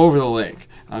chip over the lake.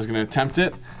 I was gonna attempt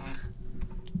it.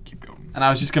 Keep going. And I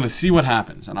was just gonna see what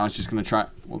happens, and I was just gonna try.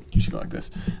 Well, you should go like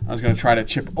this. I was gonna try to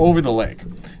chip over the lake,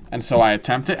 and so I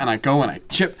attempt it, and I go and I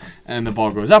chip, and the ball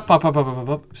goes up,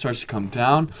 starts to come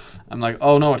down. I'm like,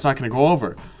 oh no, it's not gonna go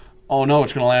over. Oh no,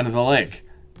 it's gonna land in the lake.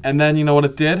 And then you know what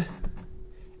it did?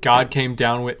 God came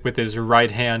down with his right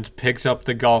hand, picked up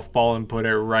the golf ball, and put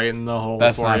it right in the hole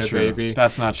That's for not you, true. baby.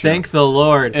 That's not true. Thank the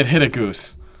Lord. It hit a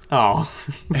goose. Oh.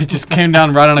 It just came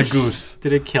down right on a goose.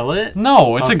 Did it kill it?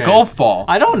 No, it's a golf ball.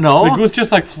 I don't know. The goose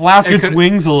just like flapped its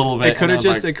wings a little bit. It could have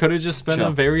just been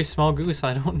a very small goose.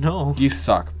 I don't know. Geese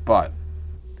suck, but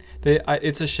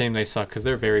it's a shame they suck because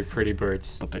they're very pretty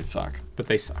birds. But they suck.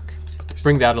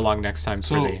 Bring that along next time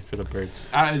for the birds.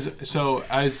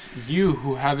 As you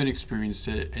who haven't experienced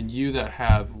it and you that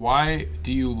have, why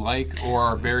do you like or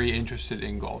are very interested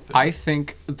in golfing? I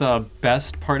think the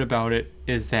best part about it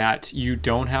is that you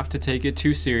don't have to take it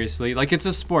too seriously. Like, it's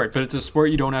a sport, but it's a sport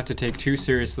you don't have to take too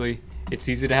seriously. It's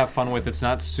easy to have fun with. It's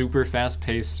not super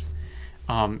fast-paced.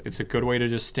 It's a good way to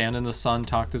just stand in the sun,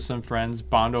 talk to some friends,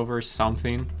 bond over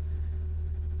something.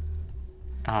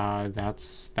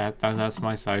 That's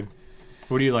my side.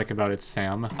 What do you like about it,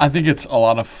 Sam? I think it's a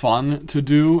lot of fun to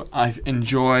do.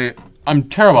 I'm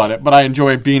terrible at it, but I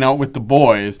enjoy being out with the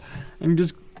boys and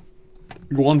just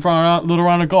going for a little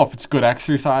round of golf. It's good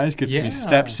exercise, gets me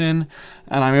steps in,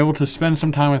 and I'm able to spend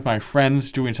some time with my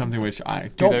friends doing something which I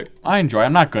enjoy.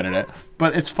 I'm not good at it,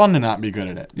 but it's fun to not be good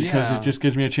at it because it just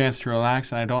gives me a chance to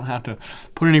relax and I don't have to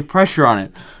put any pressure on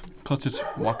it. Plus, it's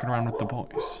walking around with the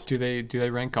boys. Do they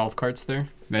rent golf carts there?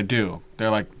 They do. They're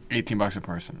like $18 a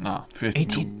person. No,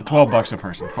 $12 a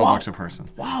person. $12 a person.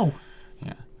 Wow.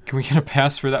 Yeah. Can we get a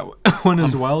pass for that one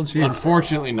as well? Jeez.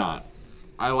 Unfortunately, not.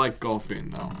 I like golfing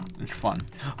though. It's fun.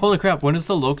 Holy crap! When does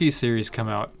the Loki series come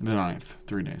out? The 9th.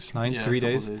 3 days. 3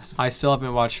 days. I still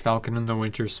haven't watched Falcon and the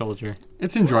Winter Soldier.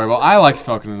 It's enjoyable. I liked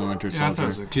Falcon and the Winter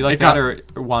Soldier. Do you like that or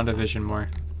WandaVision more?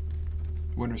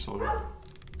 Winter Soldier.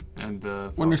 And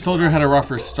Winter Soldier had a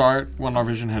rougher start.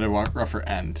 WandaVision had a rougher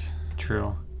end.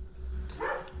 True.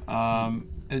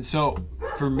 And so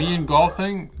for me in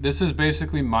golfing, this is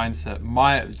basically mindset.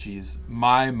 My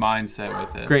mindset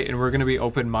with it. Great, and we're gonna be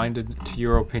open-minded to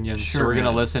your opinion. Sure, so we're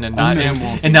gonna listen and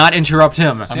Sam not interrupt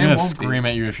him. I'm gonna scream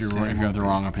at you if you have the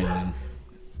wrong opinion.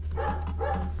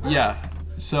 Yeah.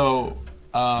 So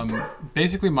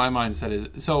basically, my mindset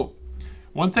is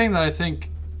one thing that I think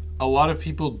a lot of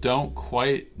people don't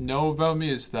quite know about me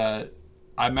is that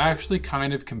I'm actually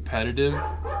kind of competitive,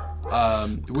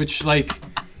 which like.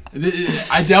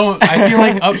 I feel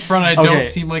like up front I don't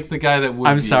seem like the guy that would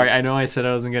I'm be. sorry, I know I said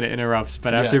I wasn't going to interrupt,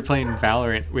 but after playing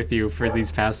Valorant with you for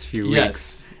these past few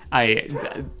weeks,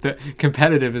 the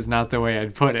competitive is not the way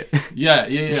I'd put it. Yeah.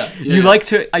 You like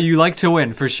to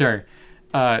win for sure.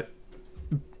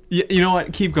 You know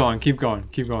what? Keep going.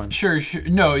 Sure.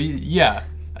 No, yeah.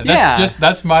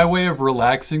 That's my way of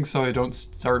relaxing so I don't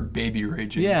start baby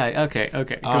raging. Yeah, okay.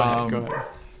 Go ahead.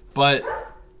 But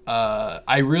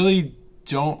I really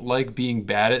don't like being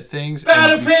bad at things.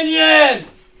 Bad opinion!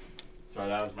 Sorry,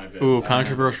 that was my bit. Ooh,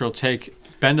 controversial take.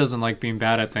 Ben doesn't like being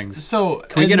bad at things. So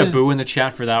can we get a boo in the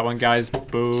chat for that one, guys?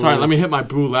 Boo. Sorry, let me hit my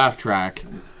boo laugh track.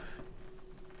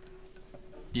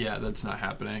 Yeah, that's not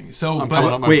happening. So,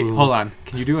 wait, hold on.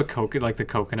 Can you do the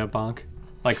coconut bonk,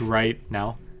 like right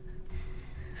now?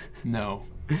 No.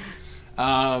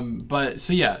 But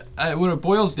so yeah, what it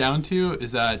boils down to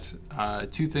is that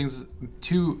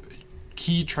two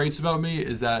key traits about me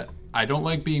is that I don't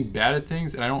like being bad at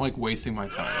things and I don't like wasting my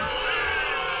time.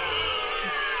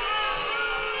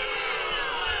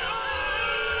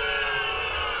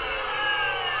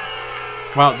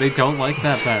 Wow, they don't like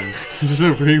that, Ben. This is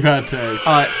a pretty bad take.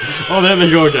 There they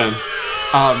go again.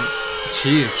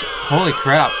 Jeez, holy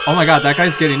crap! Oh my God, that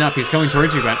guy's getting up. He's coming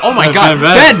towards you, Ben. Oh my God,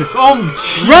 Ben! Oh,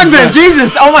 Jesus. Run, Ben!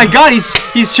 Jesus! Oh my God,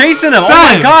 he's chasing him. Ben.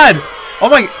 Oh my God! Oh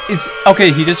my! It's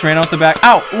okay. He just ran out the back.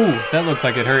 Ow! Ooh, that looked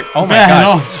like it hurt. Oh my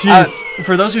God! Oh, jeez.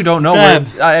 For those who don't know,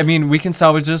 I mean, we can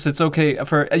salvage this. It's okay.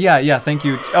 Yeah. Thank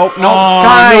you. Oh no,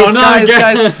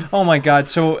 guys! Oh my God!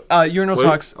 So, urinal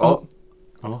socks. Oh,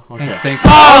 okay. Thank you.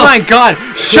 Oh my God!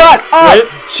 Shut up! Wait.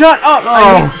 Shut up!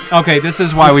 Oh. Okay, this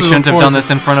is why we shouldn't have done this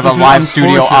in front of a live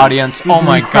studio audience. Oh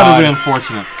my God! Incredibly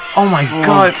unfortunate. Oh my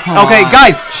God! Okay,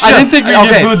 guys, I didn't think we were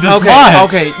gonna do this live.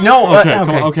 Okay, no.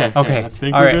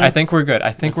 Okay. All right, I think we're good.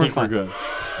 I think we're fine. We're good.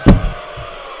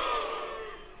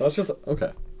 That's just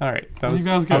okay. All right. I think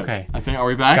that was good. Okay. I think. Are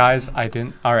we back? Guys, I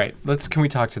didn't. All right. Can we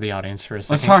talk to the audience for a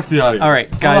second? Let's talk to the audience. All right,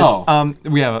 guys. Hello.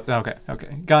 We have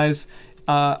okay. Guys,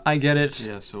 I get it.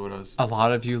 Yeah, so what else? A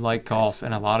lot of you like golf,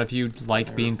 and a lot of you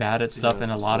like being bad at stuff,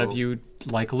 and a lot of you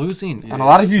like losing. Yeah, And a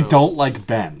lot of you so- don't like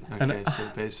Ben. Okay, so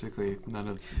basically none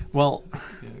of. Well,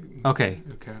 Yeah, okay.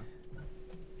 Okay.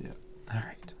 All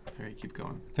right. All right, keep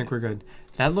going. I think we're good.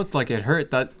 That looked like it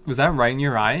hurt. Was that right in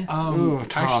your eye? Ooh,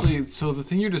 tough. Actually, so the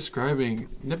thing you're describing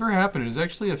never happened. It was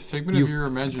actually a figment You- of your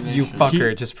imagination. You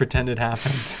fucker. Just pretend it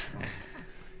happened.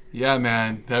 Yeah,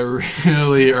 man, that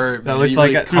really hurt. That man. looked He,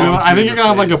 like a- Dude, I think you're gonna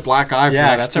have like a black eye for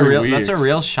Yeah, the next that's a 3 real. weeks. That's a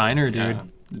real shiner, dude. Yeah,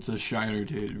 it's a shiner,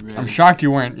 dude. Man. I'm shocked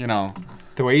you weren't,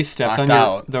 The way he stepped Blacked on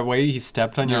out. the way he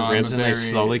stepped on No, your I'm ribs a and they very-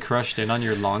 slowly crushed in on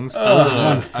your lungs. Ugh. Ugh. I've been in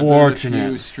a Unfortunate.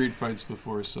 few street fights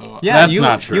before, so Yeah, That's you,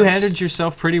 not true. you handled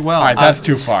yourself pretty well. All right, that's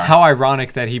too far. How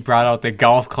ironic that he brought out the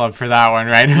golf club for that one,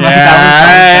 right? Yeah,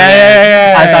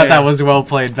 That was I thought that was well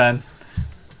played, Ben.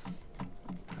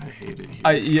 I hate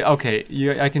it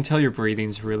here. I can tell your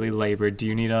breathing's really labored. Do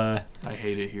you need a I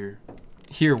hate it here.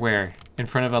 here where in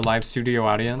front of a live studio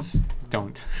audience?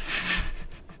 Don't.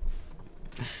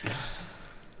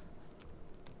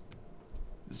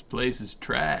 This place is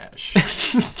trash.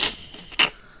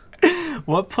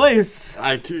 What place?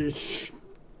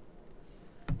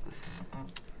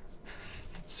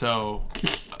 So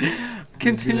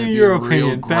Continue gonna be your a real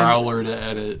opinion, Ben. growler to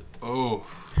edit. Oh,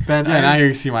 Ben, Yeah, now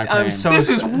you see my pain. I'm so this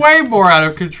is way more out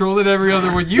of control than every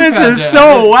other one you've This had is to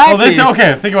so edit. wacky. Well,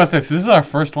 okay, think about this. This is our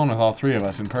first one with all 3 of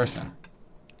us in person.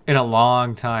 In a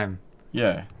long time.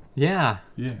 Yeah. Yeah.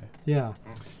 Yeah. Yeah.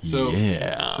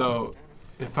 So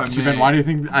if I may, So Ben, why do you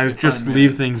think I if just I may-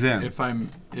 leave things in? if I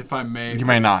may, You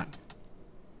may not.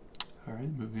 all right,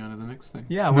 moving on to the next thing.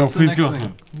 Yeah. No, What's the please next go.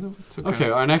 thing? No, it's okay. Okay,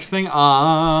 our next thing,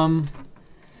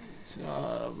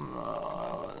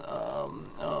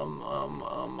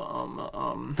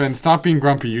 Ben, stop being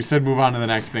grumpy. You said move on to the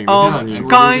next thing. This is on And you. we're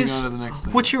Guys, moving on to the next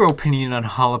thing. What's your opinion on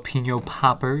jalapeno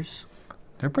poppers?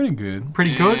 They're pretty good.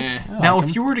 Pretty good. Eh. Now,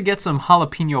 if you were to get some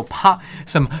jalapeno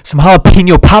some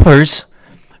jalapeno poppers,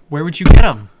 where would you get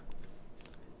them?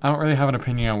 I don't really have an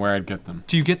opinion on where I'd get them.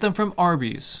 Do you get them from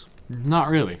Arby's? Not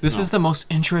really. This is the most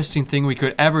interesting thing we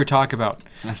could ever talk about.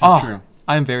 This is Oh, true.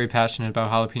 I'm very passionate about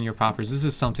jalapeno poppers. This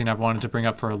is something I've wanted to bring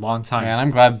up for a long time. Man,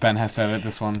 I'm glad Ben has said it,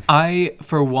 this one. I,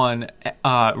 for one,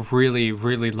 really,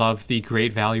 really love the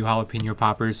Great Value jalapeno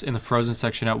poppers in the frozen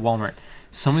section at Walmart.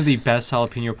 Some of the best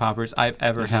jalapeno poppers I've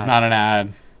ever This had. is not an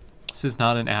ad. This is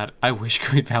not an ad. I wish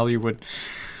Great Value would.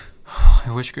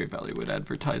 I wish Great Value would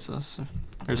advertise us. Or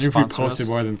Maybe if we sponsor posted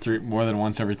us. more than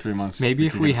once every 3 months. Maybe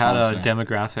if could we get had a sponsor.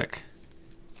 demographic.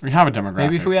 We have a demographic.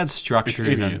 Maybe if we had It's structure.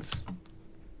 then- idiots.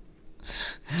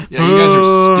 Yeah, you guys are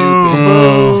stupid.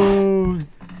 Boo.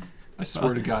 I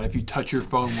swear to God, if you touch your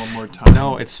phone one more time.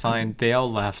 No, it's fine. They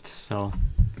all left, so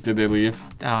Did they leave?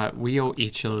 we owe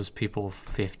each of those people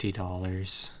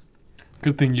 $50.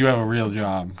 Good thing you have a real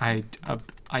job.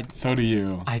 So do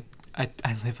you. I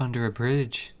live under a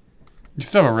bridge. You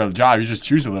still have a real job. You just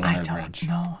choose to live I on a don't bridge.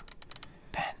 know.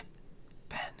 Ben.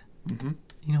 Mhm.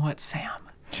 You know what, Sam?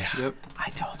 Yep. I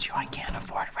told you I can't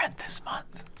afford rent this month.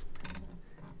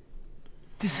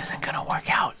 This isn't gonna work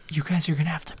out. You guys are gonna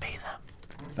have to pay them.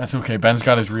 That's okay. Ben's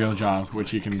got his real job,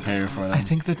 which he can pay for them. I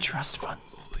think the trust fund.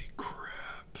 Holy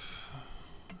crap.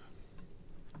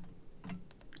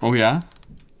 Oh, yeah?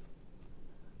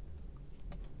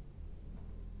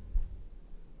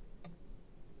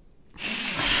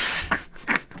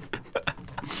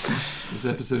 This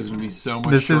episode is going to be so much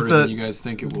This is shorter the- than you guys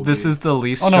think it will This be. is the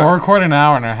least. Oh, no, we're recording an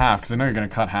hour and a half because I know you're going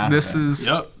to cut half This of it. is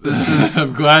Yep. This is.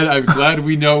 I'm glad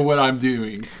we know what I'm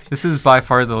doing. this is by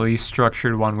far the least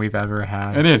structured one we've ever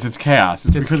had. It is. It's chaos.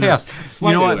 It's because chaos. It's You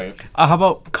know slightly what? late. How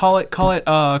about call it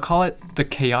the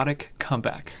chaotic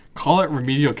comeback. Call it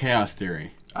remedial chaos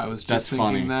theory. I was That's just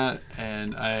thinking funny. that,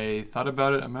 and I thought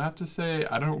about it. I'm gonna have to say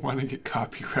I don't want to get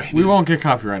copyrighted. We won't get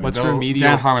copyrighted. What's though remedial?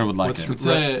 Dan Harmon would like What's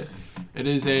it. It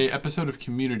is a episode of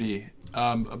Community,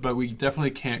 but we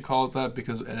definitely can't call it that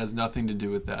because it has nothing to do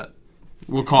with that.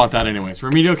 We'll call it that anyways.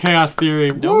 Remedial chaos theory.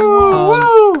 No, we Woo,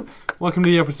 won't. woo! Welcome to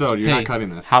the episode. You're Hey, not cutting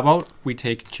this. How about we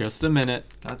take just a minute?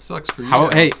 That sucks for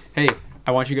you. Hey,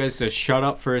 I want you guys to shut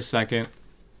up for a second.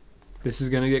 This is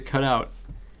gonna get cut out.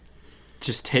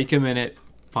 Just take a minute,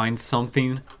 find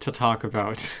something to talk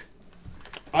about.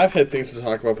 I've had things to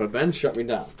talk about, but Ben shut me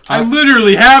down. I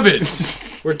literally have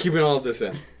it. We're keeping all of this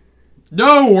in.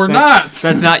 No, we're not.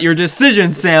 That's not your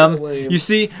decision, Sam. You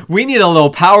see, we need a little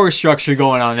power structure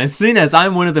going on. And seeing as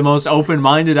I'm one of the most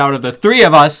open-minded out of the three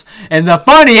of us, and the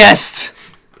funniest,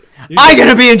 I'm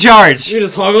gonna be in charge. You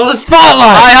just hog all the spotlight.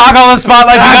 I hog on the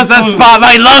spotlight because the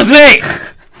spotlight loves me.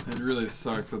 It really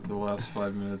sucks that the last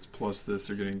 5 minutes plus this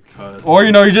are getting cut. Or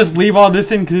you just leave all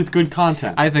this in because it's good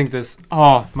content. I think this.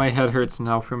 Oh, my head hurts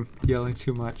now from yelling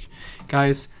too much.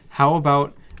 Guys, how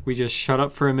about we just shut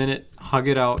up for a minute, hug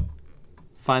it out,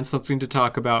 find something to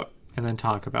talk about, and then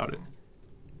talk about it.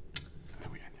 And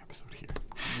then we end the episode here.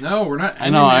 No, we're not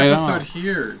ending I the know. episode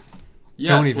here.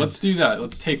 Don't Yes, even. let's do that.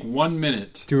 Let's take 1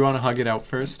 minute. Do we want to hug it out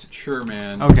first? Sure,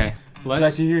 man. Okay. Would you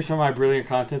like to hear some of my brilliant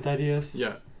content ideas?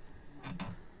 Yeah.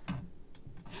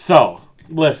 So,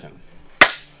 listen.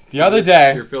 The other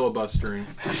day, You're filibustering.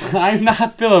 I'm not You're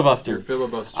filibustering.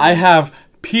 filibustering. I have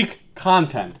peak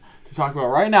content to talk about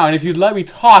right now, and if you'd let me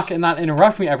talk and not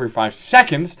interrupt me every 5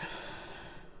 seconds,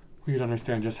 we'd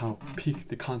understand just how peak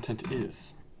the content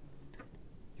is.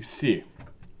 You see,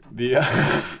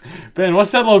 Ben,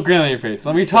 what's that little grin on your face?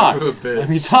 Let me talk. Son of a bitch. Let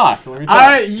me talk. Let me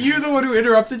talk. You're the one who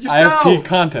interrupted I yourself. have peak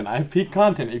content. I have peak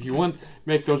content. If you want to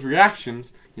make those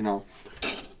reactions, it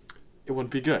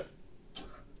wouldn't be good.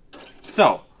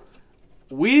 So,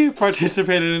 we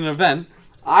participated in an event.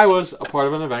 I was a part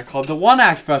of an event called the One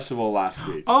Act Festival last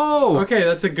week. Oh! Okay,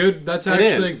 that's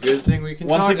actually is. a good thing we can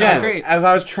Once talk again, about. as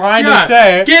I was trying Yeah, to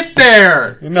say, get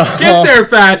there! no, Get there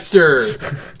faster!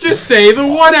 Just say the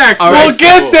One Act All right, We'll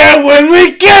get there when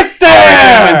we get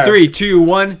there. And 3, 2,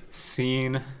 1,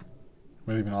 scene.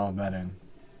 We're leaving all of that in.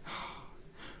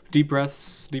 Deep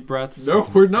breaths, deep breaths. No,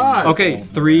 we're not. Okay,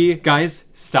 3, guys,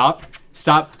 stop.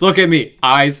 Look at me.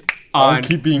 Eyes on I'll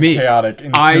keep being me. chaotic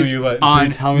until Eyes you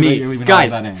on tell me me. that you're leaving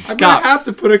Guys, all of that in. I'm stop. gonna have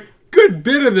to put a good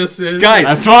bit of this in. Guys,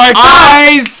 That's why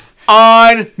eyes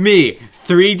on me.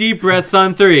 3 deep breaths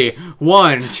on 3.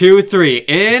 1, 2, 3.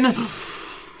 In,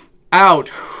 out.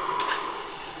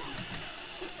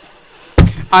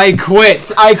 I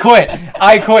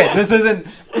quit. This isn't.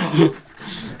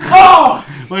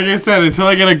 Like I said, until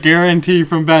I get a guarantee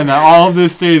from Ben that all of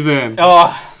this stays in,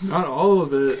 Oh, Not all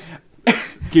of it.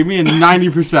 give me a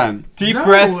 90%. deep No, I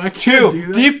breath can't 2. do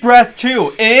that. Deep breath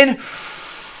 2. In,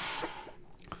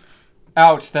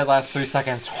 out. That last 3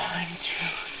 seconds. 1,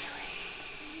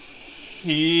 2,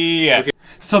 3. Yeah.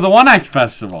 So the One Act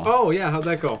Festival. Oh yeah, how'd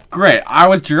that go? Great. I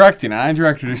was directing, and I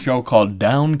directed a show called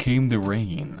Down Came the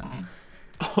Rain.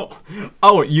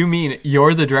 Oh, you mean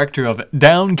you're the director of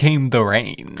Down Came the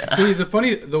Rain? See,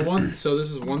 so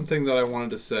this is one thing that I wanted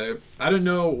to say. I don't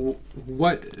know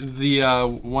what the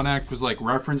One Act was like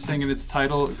referencing in its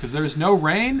title, because there's no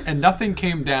rain and nothing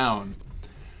came down.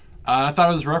 I thought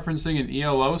it was referencing an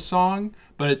ELO song,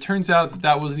 but it turns out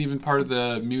that wasn't even part of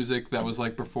the music that was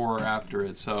like before or after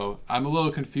it. So I'm a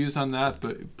little confused on that,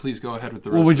 but please go ahead with the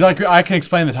rest. Well, would you like? I can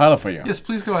explain the title for you. Yes,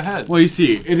 please go ahead. Well, you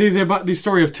see, it is about the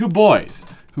story of two boys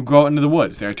who go out into the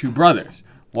woods. They are two brothers.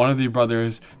 One of the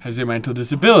brothers has a mental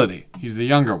disability. He's the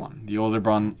younger one. The older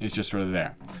one is just sort of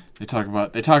there. They talk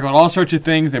about all sorts of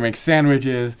things. They make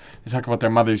sandwiches. They talk about their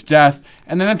mother's death,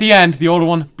 and then at the end, the older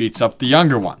one beats up the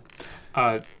younger one.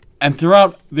 And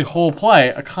throughout the whole play,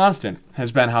 a constant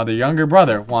has been how the younger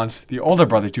brother wants the older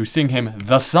brother to sing him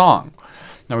the song.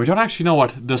 Now, we don't actually know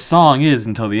what the song is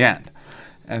until the end.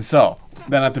 And so,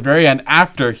 then at the very end,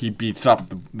 after he beats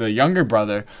up the younger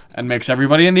brother and makes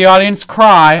everybody in the audience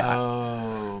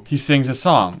cry, he sings a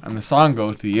song. And the song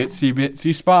goes, "The itsy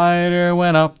bitsy spider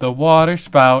went up the water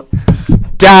spout.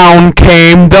 Down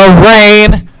came the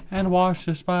rain and washed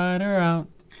the spider out."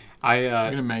 I'm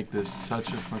gonna make this such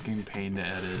a fucking pain to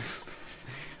edit.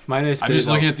 Might I say? I'm just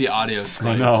though, looking at the audio spikes.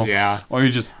 I know. Yeah. Or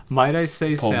you just Might I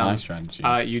say, pull my Sam?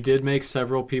 strategy. You did make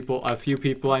a few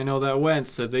people I know that went,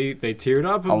 so they teared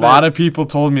up a A bit. lot of people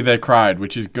told me they cried,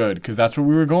 which is good, because that's what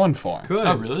we were going for. Good.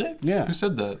 Oh, really? Yeah. Who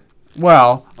said that?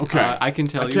 Well, okay. I can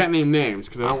tell I you. can't name names,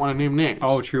 because I don't want to name names.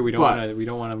 Oh, true. We don't But want to. We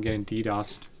don't want them getting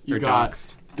DDoSed you or got doxed.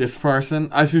 this person.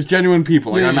 This is genuine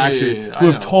people. Like, Yeah, I'm yeah, actually, yeah, yeah, who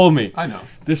I have know. told me. I know.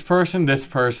 This person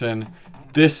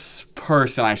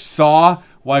I saw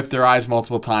wipe their eyes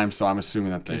multiple times, so I'm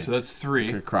assuming that they Okay, so that's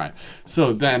 3. could cry.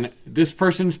 So then, this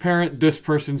person's parent,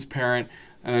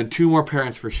 and then 2 more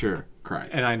parents for sure cried.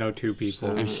 And I know 2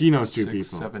 people. And he knows 2 6,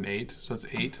 people. 7, 8. So that's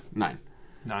 8, 9.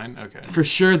 9. Okay. For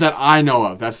sure that I know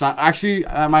of. That's not, actually,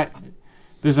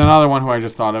 there's another one who I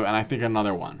just thought of, and I think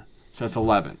another one. So that's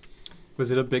 11. Was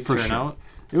it a big For sure. turnout?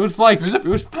 It was like, it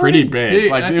was pretty big.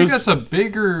 Like, I it think was, that's a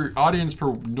bigger audience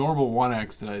for normal One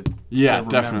Acts that I. yeah, remember.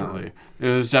 definitely. It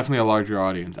was definitely a larger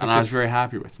audience, and I was very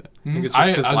happy with it. I think it's I just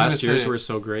because was gonna last year's say- were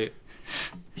so great.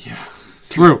 Yeah.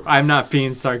 True. I'm not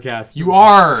being sarcastic. You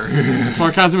are.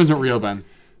 Sarcasm isn't real, Ben.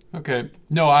 Okay.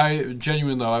 No, I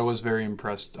genuinely though I was very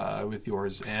impressed with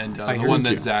yours and the one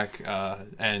that Zach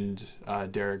and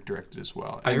Derek directed as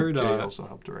well. I heard Jay also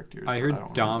helped direct yours. I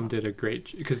heard Dom did a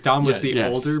great because Dom was the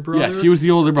older brother. Yes, he was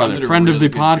the older brother. Friend really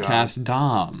of the podcast,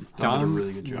 Dom. Dom did a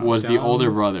really good job. Was the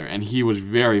older brother, and he was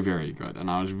very, very good,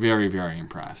 and I was very, very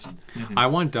impressed. Mm-hmm. I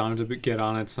want Dom to get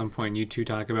on at some point. You two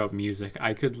talk about music.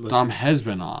 I could listen. Dom has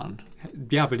been on.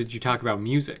 Yeah, but did you talk about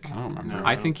music? I don't remember. No,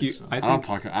 I think you. So. I don't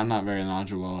talk. I'm not very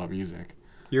knowledgeable about music.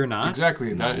 You're not?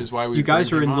 Exactly. No. That is why we. You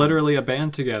guys were in literally a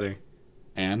band together.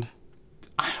 And?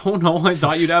 I don't know. I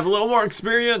thought you'd have a little more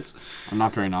experience. I'm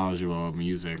not very knowledgeable about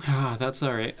music. That's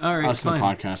all right. All right, I listen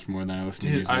fine. to podcasts more than I listen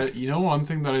to music. You know one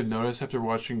thing that I've noticed after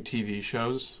watching TV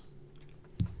shows?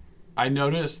 I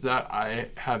noticed that I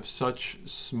have such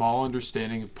small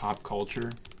understanding of pop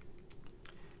culture.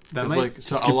 That might like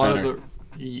so a lot better. Of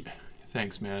the.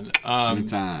 Thanks, man.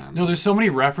 Anytime. No, there's so many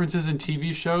references in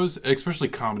TV shows, especially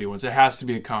comedy ones. It has to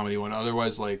be a comedy one,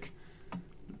 otherwise, like,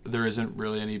 there isn't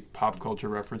really any pop culture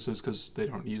references because they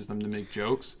don't use them to make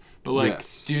jokes. But like,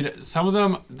 dude, some of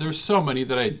them, there's so many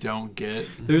that I don't get.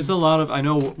 There's a lot of. I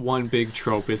know one big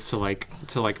trope is to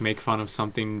make fun of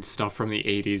stuff from the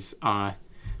 80s. I'm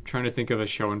trying to think of a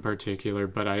show in particular,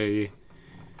 but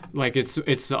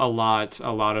it's a lot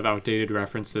of outdated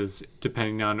references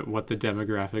depending on what the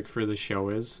demographic for the show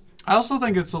is. I also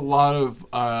think it's a lot of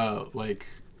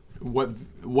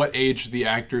what age the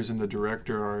actors and the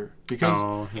director are, because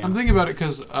I'm thinking about it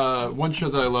because one show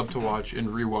that I love to watch and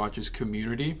rewatch is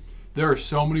Community. There are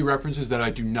so many references that I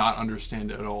do not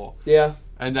understand at all. Yeah.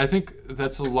 And I think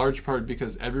that's a large part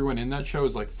because everyone in that show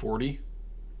is like 40.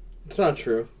 It's not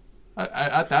true.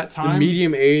 At that time, the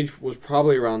medium age was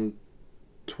probably around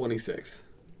 26.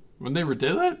 When they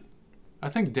did it? I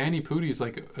think Danny Pudi's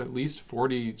like at least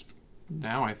 40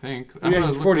 now, I think. Yeah,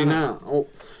 he's 40 now. Oh,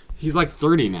 he's like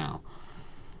 30 now.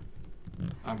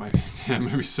 I'm going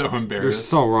to be so embarrassed. You're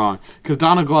so wrong. Because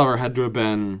Donald Glover had to have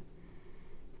been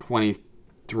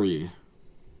 23.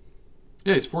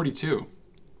 Yeah, he's 42.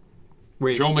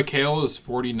 Wait. Joel McHale is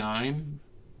 49.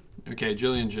 Okay,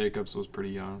 Jillian Jacobs was pretty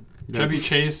young. Chevy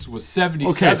Chase was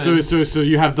 77. Okay, so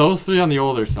you have those three on the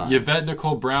older side. Yvette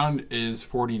Nicole Brown is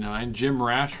 49. Jim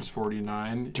Rash was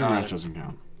 49. Jim Rash doesn't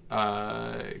count.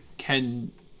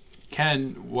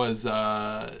 Ken was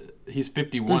he's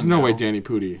 51. There's no now. way Danny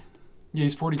Pudi. Yeah,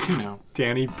 he's 42 now.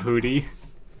 Danny Pudi.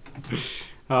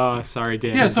 Sorry,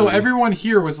 Danny. Yeah, so Pudi. Everyone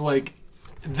here was like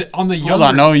on the younger. Hold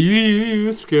on, no,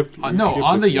 you skipped. No,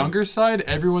 on the younger side,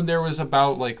 everyone there was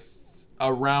about like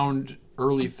around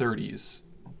early 30s.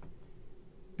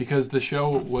 Because the show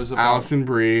was about Alison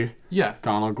Brie, yeah,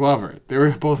 Donald Glover. They were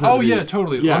both. Yeah,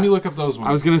 totally. Yeah. Let me look up those ones.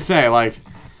 I was gonna say like,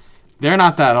 they're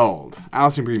not that old.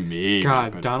 Alison Brie, maybe.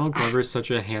 God, Donald Glover is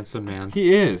such a handsome man.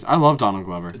 He is. I love Donald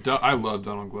Glover. I love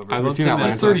Donald Glover. I love him.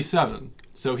 He's 37,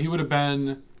 so he would have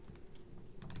been.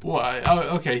 Well,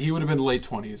 okay, he would have been late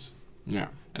 20s. Yeah.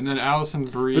 And then Alison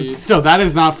Brie. But still, that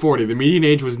is not 40. The median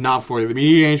age was not 40. The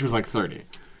median age was like 30.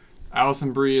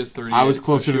 Alison Brie is 38. I was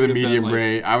closer to the median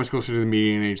age. I was closer to the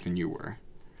median age than you were,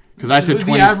 because I said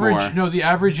 24. The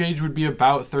average age would be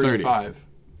about 35. 30.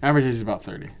 Average age is about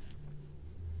 30.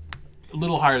 A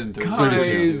little higher than 30.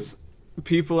 Guys,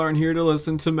 people aren't here to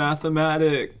listen to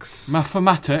mathematics.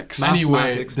 Mathematics.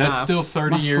 Anyway, that's still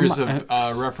 30 years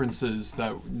of references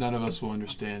that none of us will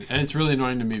understand, and it's really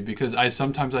annoying to me because I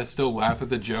sometimes still laugh at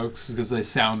the jokes because they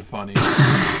sound funny.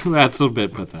 That's a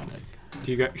bit pathetic.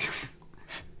 Do you guys?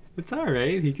 It's all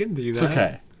right. He can do that. It's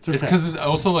okay. It's because it's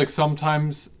also like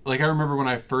sometimes, like I remember when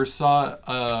I first saw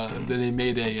that they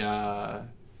made a,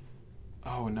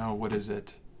 oh no, what is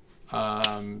it?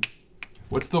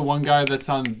 What's the one guy that's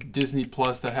on Disney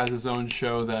Plus that has his own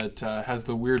show that has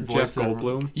the weird voice? Jeff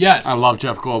Goldblum? Yes. I love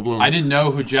Jeff Goldblum. I didn't know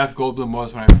who Jeff Goldblum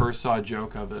was when I first saw a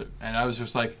joke of it, and I was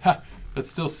just like, ha, that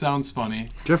still sounds funny.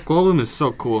 Jeff Goldblum is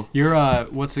so cool. You're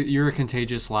you're a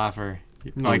contagious laugher.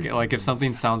 Like if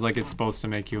something sounds like it's supposed to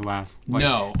make you laugh. Like,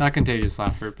 no. Not contagious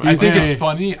laughter, but I think it's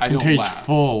funny, I don't laugh.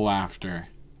 Contageful laughter.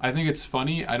 I think it's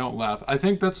funny, I don't laugh. I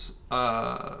think that's,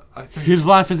 His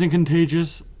laugh isn't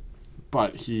contagious,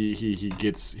 but he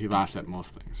laughs at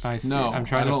most things. I see. No, I'm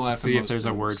trying to see if there's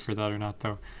a word for that or not,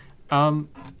 though.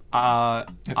 I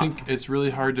think it's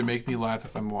really hard to make me laugh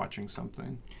if I'm watching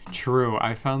something. True.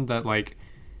 I found that,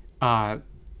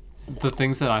 the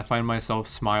things that I find myself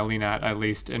smiling at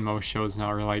least in most shows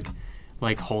now, are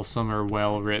like wholesome or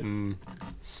well-written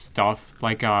stuff.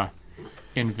 Like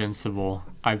Invincible.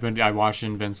 I watched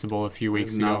Invincible a few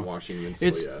weeks ago. I'm not watching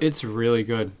Invincible yet. It's really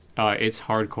good. It's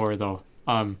hardcore though.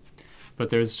 But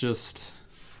there's just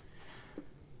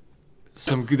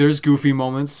there's goofy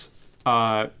moments.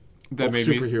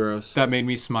 Superheroes. That made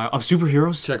me smile. Of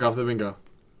superheroes? Check off the bingo.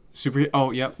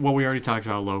 Oh, yeah. Well, we already talked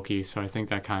about Loki, so I think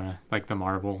that kind of like the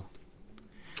Marvel.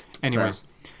 Anyways,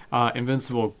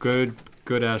 Invincible, good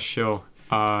ass show.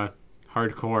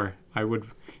 Hardcore. I would,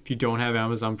 if you don't have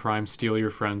Amazon Prime, steal your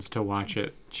friends to watch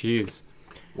it. Jeez.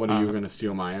 What are you gonna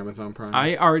steal my Amazon Prime?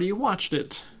 I already watched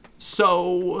it,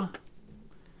 so.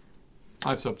 I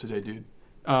have Soap Today, dude.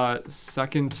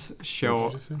 Second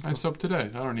show. I have Soap Today.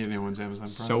 I don't need anyone's Amazon Prime.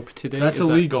 Soap Today. That's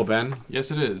illegal, Ben.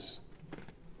 Yes, it is.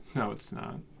 No, it's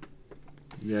not.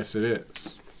 Yes, it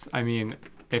is. I mean,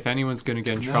 if anyone's gonna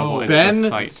get in trouble, it's Ben, the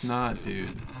site. It's not, dude.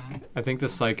 I think the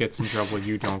site gets in trouble.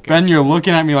 You don't get. Ben, you're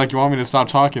looking at me like you want me to stop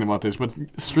talking about this, but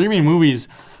streaming movies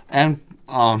and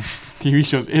TV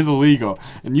shows is illegal,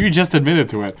 and you just admitted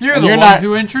to it. You're the one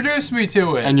who introduced me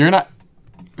to it. And you're not.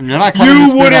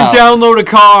 You wouldn't download a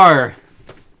car.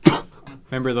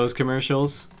 Remember those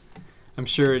commercials? I'm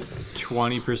sure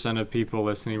 20% of people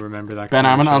listening remember that. Ben,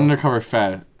 I'm an undercover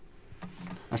Fed. I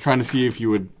was trying to see if you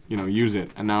would, use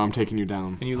it, and now I'm taking you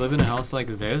down. And you live in a house like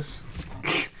this?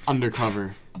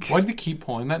 Undercover. Why did you keep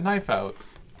pulling that knife out?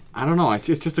 I don't know. It's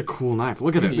just a cool knife.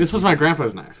 Look at it. This was my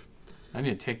grandpa's knife. I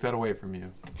need to take that away from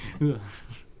you. Do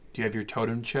you have your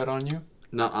totem shed on you?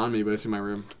 Not on me, but it's in my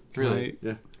room. Really?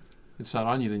 Yeah. It's not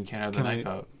on you, then you can't have the knife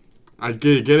out. I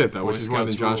get it, though, which is more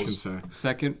than Josh can say.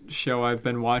 Second show I've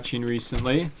been watching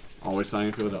recently. Always Sunny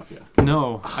in Philadelphia.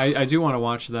 No, I do want to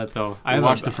watch that, though. I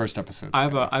watched the first episode. I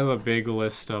have a big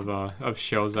list of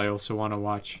shows I also want to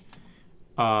watch.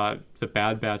 The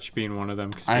Bad Batch being one of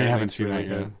them. I haven't seen that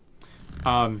yet.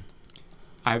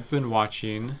 I've been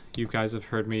watching. You guys have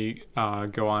heard me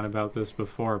go on about this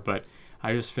before, but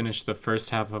I just finished the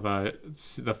first half of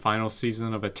the final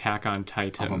season of Attack on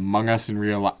Titan. Of Among Us in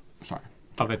Real Life. Sorry.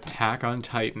 Of Attack on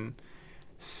Titan.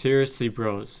 Seriously,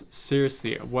 bros.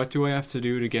 Seriously, what do I have to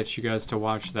do to get you guys to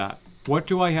watch that? What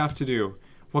do I have to do?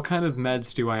 What kind of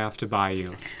meds do I have to buy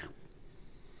you?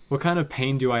 What kind of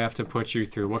pain do I have to put you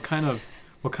through? What kind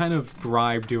of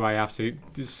bribe do I have to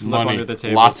slip under the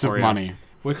table? Lots for of you? money.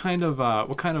 What kind of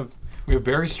We have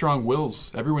very strong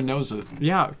wills. Everyone knows it.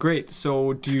 Yeah, great. So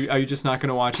are you just not going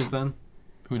to watch it then?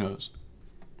 Who knows?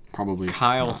 Probably.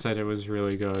 Kyle said it was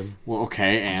really good. Well,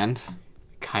 okay, and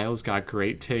Kyle's got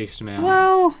great taste, man.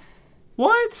 Well,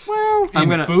 what? Well, I'm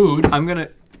gonna.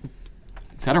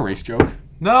 Is that a race joke?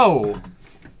 No.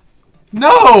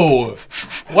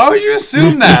 Why would you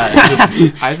assume that?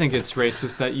 I think it's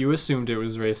racist that you assumed it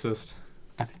was racist.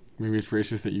 I think maybe it's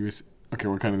racist that you. Okay,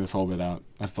 we're cutting this whole bit out.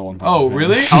 That's the one part. Oh,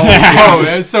 really?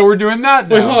 Oh, so we're doing that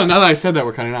now. Wait, hold on. Now that I said that,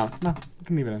 we're cutting it out. No, we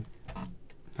can leave it in.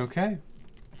 Okay.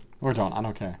 Or don't. I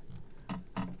don't care.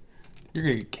 You're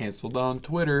going to get canceled on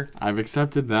Twitter. I've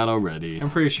accepted that already. I'm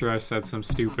pretty sure I've said some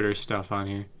stupider stuff on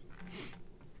here.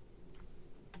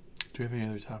 Do we have any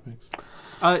other topics?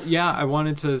 Yeah, I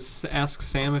wanted to ask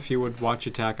Sam if he would watch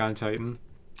Attack on Titan.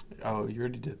 Oh, you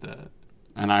already did that.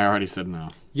 And I already said no.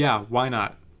 Yeah, why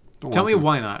not? Tell me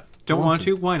why not. Don't want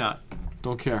to? Why not?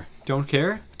 Don't care. Don't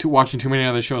care? Watching too many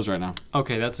other shows right now.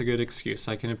 Okay, that's a good excuse.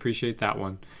 I can appreciate that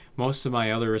one. Most of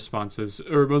the other responses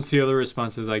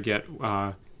I get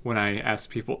when I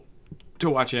ask people to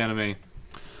watch anime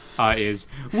is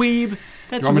weeb.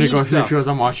 That's weeb stuff. You want me to go through shows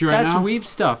I'm watching right now?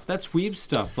 That's weeb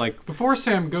stuff. Like, before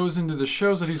Sam goes into the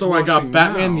shows that he's watching. So I got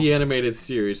Batman the Animated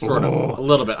Series, sort of. A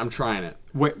little bit. I'm trying it.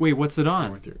 Wait, what's it on?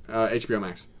 HBO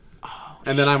Max.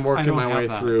 And then I'm working my way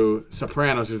through.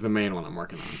 Sopranos is the main one I'm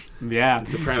working on. Yeah.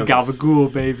 Sopranos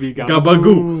Gabagool, baby.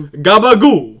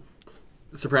 Gabagool.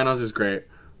 Sopranos is great.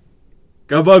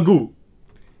 Gabagool.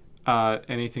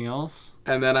 Anything else?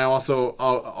 And then I also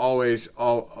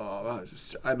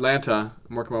Atlanta.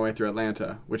 I'm working my way through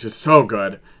Atlanta, which is so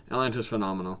good. Atlanta's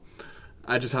phenomenal.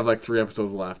 I just have like 3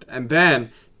 episodes left. And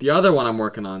then the other one I'm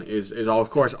working on is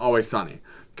of course Always Sunny,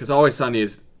 because Always Sunny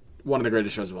is one of the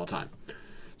greatest shows of all time.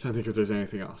 Trying to think if there's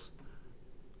anything else.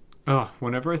 Oh,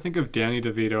 whenever I think of Danny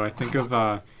DeVito, I think of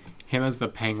him as the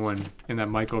Penguin in that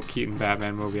Michael Keaton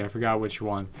Batman movie. I forgot which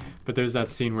one, but there's that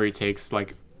scene where he takes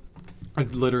like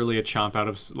literally a chomp out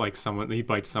of like someone. He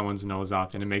bites someone's nose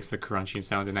off, and it makes the crunching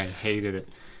sound, and I hated it.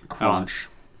 Crunch.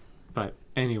 But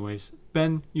anyways,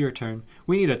 Ben, your turn.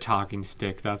 We need a talking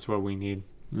stick. That's what we need.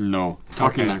 No.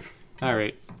 Talking knife. All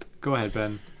right, go ahead,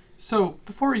 Ben. So,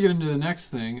 before we get into the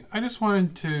next thing, I just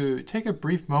wanted to take a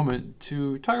brief moment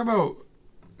to talk about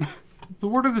the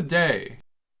word of the day.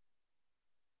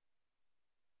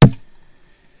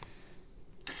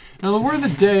 Now, the word of the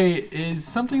day is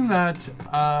something that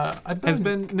has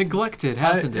been neglected,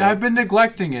 hasn't it? I've been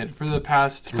neglecting it for the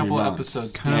past couple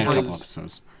episodes.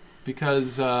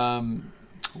 Because,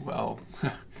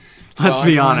 Let's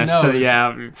be honest.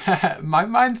 Yeah. My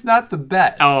mind's not the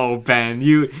best. Oh, Ben,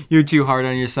 you're too hard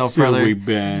on yourself, brother. Silly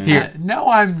Ben. Here. No,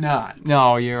 I'm not.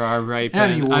 No, you're all right,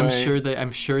 Ben. Anyway.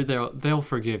 I'm sure they'll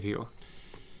forgive you.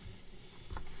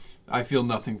 I feel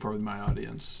nothing for my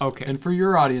audience. Okay. And for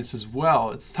your audience as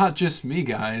well. It's not just me,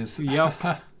 guys. Yep.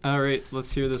 All right,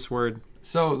 let's hear this word.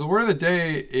 So the word of the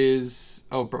day is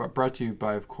brought to you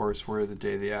by, of course, Word of the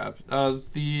Day, the app.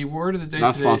 The word of the day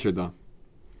Not today. sponsored though.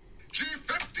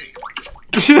 G50.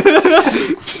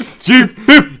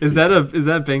 Is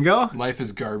that bingo? Life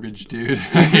is garbage, dude.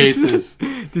 I hate this.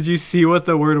 Did you see what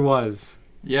the word was?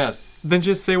 Yes. Then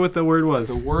just say what the word was.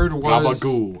 The word was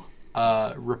Gabagoo.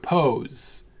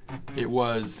 repose. It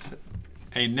was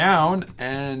a noun,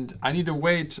 and I need to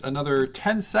wait another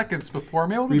 10 seconds before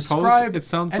I'm able to Repose? describe It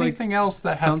sounds like- anything else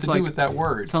that has sounds to do like- with that It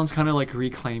word. sounds kind of like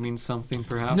reclaiming something,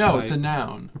 perhaps. No, like- it's a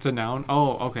noun. It's a noun.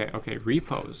 Oh, okay.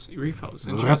 Repose.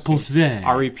 Interesting. Reposer.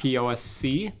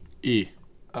 REPOSC. E.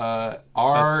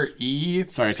 R-E.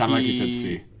 Sorry, it sounded like you said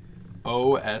C.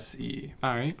 O-S-E.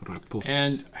 All right.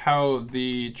 And how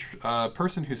the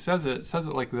person who says it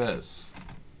like this.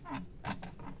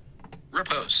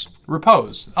 Repose.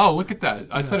 Repose. Oh, look at that.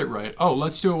 I said it right. Oh,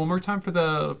 let's do it one more time for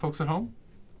the folks at home.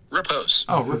 Repose.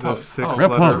 Oh, This is a repose.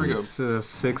 six-letter. There we go. This is a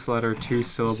six-letter,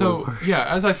 two-syllable So, word. yeah,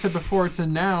 as I said before, it's a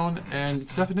noun, and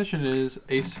its definition is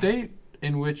a state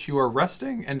in which you are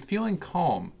resting and feeling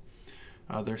calm.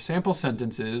 Their sample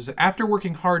sentence is, after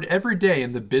working hard every day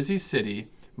in the busy city,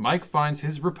 Mike finds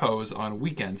his repose on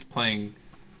weekends playing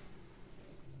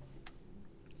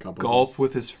golf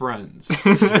with his friends.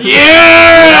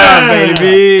 Yeah,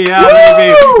 baby. Yeah,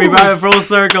 baby. We brought it full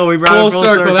circle. Full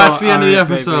circle. That's the end of the All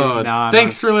right, episode. baby. Nah,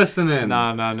 Thanks for listening. No.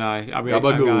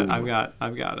 Gabagoo.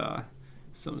 I've got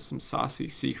some saucy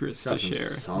secrets Got to some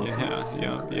share.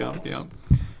 saucy Yep.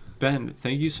 Ben,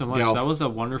 thank you so much. Gelf. That was a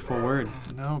wonderful word.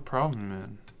 No problem,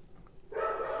 man.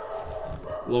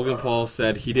 Logan Paul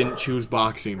said he didn't choose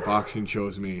boxing. Boxing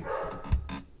chose me.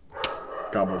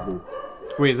 Gabagoo.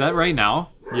 Wait, is that right now?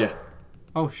 Yeah.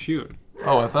 Oh shoot.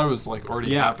 Oh, I thought it was like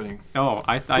already Yeah. happening. Oh,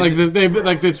 I Like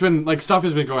it's been like stuff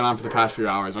has been going on for the past few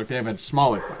hours. Like they have had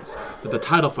smaller fights, but the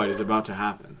title fight is about to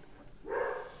happen.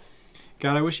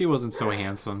 God, I wish he wasn't so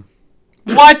handsome.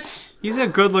 What? He's a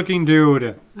good-looking dude.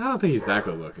 I don't think he's that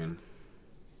good looking.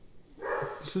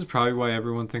 This is probably why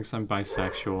everyone thinks I'm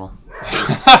bisexual.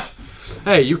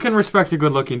 Hey, you can respect a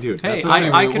good looking dude. Hey, That's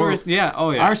okay. I can. Yeah. Oh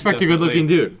yeah. I respect a good looking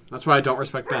dude. That's why I don't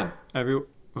respect Ben.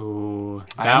 Ooh,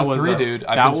 I that am was three, a, dude. that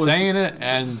I've been was, saying it,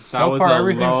 and so was far a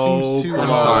everything low seems to. blow.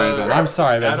 I'm sorry, Ben. I'm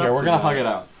sorry, Ben. add Here, up we're to gonna that. hug it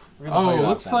out. Oh,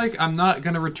 looks like I'm not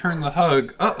gonna return the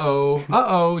hug.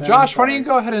 Josh, why don't you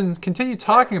go ahead and continue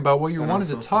talking about what you wanted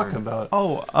to talk about?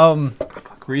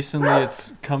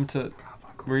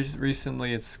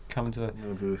 Recently it's come to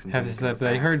have this that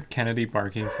I heard Kennedy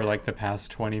barking for like the past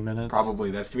 20 minutes.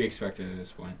 Probably that's to be expected at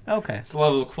this point. Okay. It's a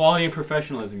level of quality and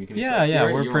professionalism you can Yeah,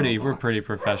 expect. You're we're pretty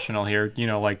professional here. You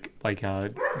know, like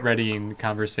readying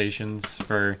conversations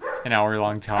for an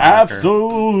hour-long talk.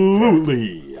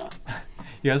 Absolutely.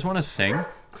 You guys want to sing?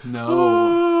 No.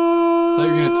 I thought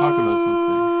you were gonna talk about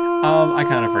something. I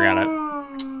kind of forgot it.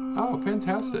 Oh,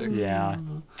 fantastic. Yeah.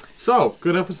 So,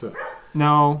 good episode.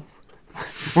 No,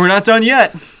 we're not done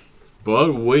yet.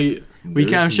 But wait.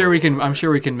 I'm sure we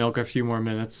can milk a few more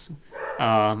minutes.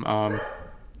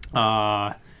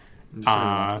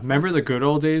 Remember the good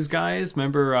old days, guys?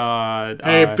 Remember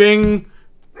Hey, Bing.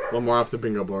 One more off the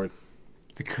bingo board.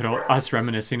 the good old us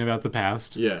reminiscing about the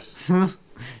past. Yes.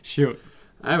 Shoot.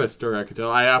 I have a story I could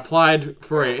tell. I applied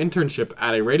for an internship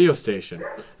at a radio station,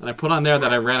 and I put on there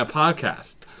that I ran a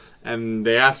podcast. And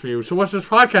they asked me, so what's this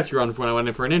podcast you're on when I went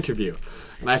in for an interview?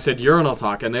 And I said Urinal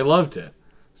Talk, and they loved it.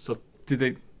 So Did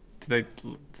they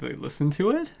listen to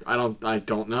it? I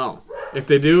don't know. If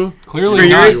they do, Clearly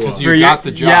not, because you got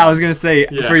the job. Yeah, I was gonna say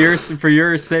Yeah. for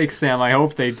your sake, Sam. I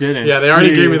hope they didn't. yeah, they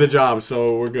already gave me the Jeez. job,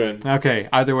 so we're good. Okay.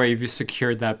 Either way, you've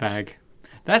secured that bag.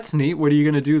 That's neat. What are you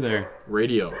gonna do there?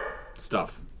 Radio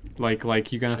stuff.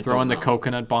 Like you gonna throw don't in the know.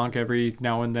 coconut bonk every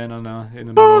now and then in the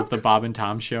middle of the Bob and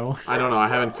Tom show? I don't know. I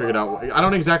haven't figured out. I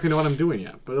don't exactly know what I'm doing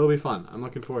yet, but it'll be fun. I'm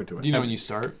looking forward to it. Do you know when you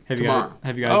start? Have Tomorrow.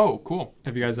 you guys Oh, cool.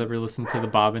 have you guys ever listened to the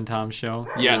Bob and Tom show?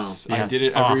 Yes, No. I Yes. did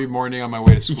it Oh. every morning on my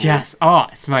way to school. Yes. Oh,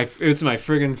 it's my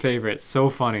friggin' favorite. So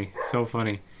funny.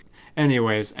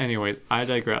 Anyways, I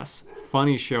digress.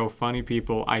 Funny show, funny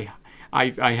people.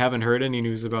 I haven't heard any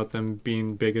news about them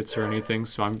being bigots or anything,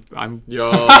 so I'm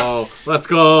Yo, let's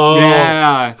go.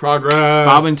 yeah. Progress.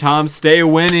 Bob and Tom stay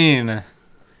winning.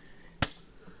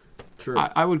 True.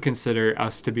 I would consider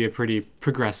us to be a pretty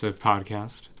progressive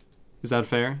podcast. Is that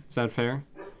fair?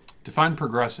 Define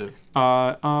progressive.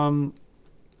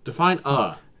 Define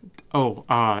Define O.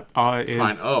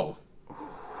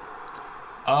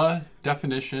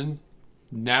 Definition.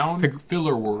 Noun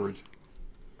filler word.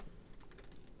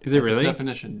 Is it That's its really?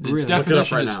 definition. Its Really?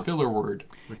 definition right is now. filler word.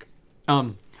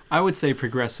 I would say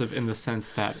progressive in the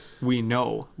sense that we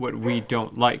know what we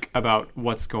don't like about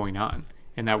what's going on,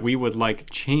 and that we would like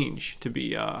change to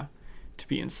be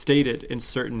instated in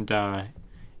certain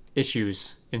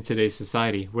issues in today's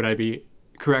society. Would I be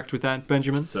correct with that,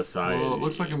 Benjamin? Society. Well, it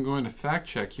looks like I'm going to fact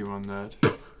check you on that.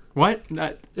 What?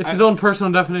 It's his own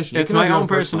personal definition. It's my own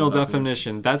personal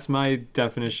definition. That's my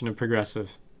definition of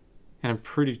progressive, and I'm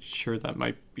pretty sure that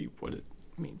might be what it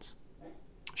means.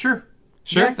 Sure.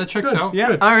 Sure? Yeah, that checks out.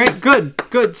 Yeah. All right.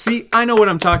 Good. See, I know what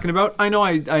I'm talking about. I know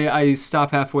I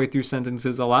stop halfway through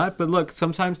sentences a lot, but look,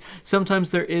 sometimes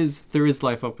there is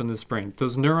life up in this brain.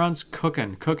 Those neurons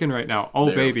cooking right now. Oh,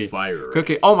 They're baby. firing.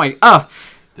 Cooking. Oh my.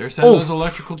 They're sending those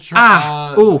electrical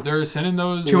they're sending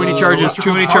those Too many charges, electrical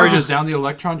too many charges. down the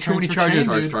electron Too many transfer charges.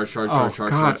 chain, dude.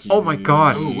 Charge. Oh my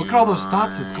god. Ooh, look at all those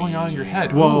thoughts that's going on in your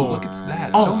head. Whoa. Ooh, look at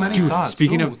that. Oh, So many dude, thoughts.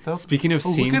 speaking of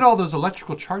Look seeing- at all those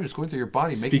electrical charges going through your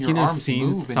body, making Speaking your of arms seeing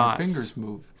move thoughts. and your fingers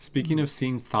move. Speaking of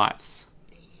seeing thoughts.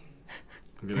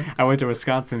 I went to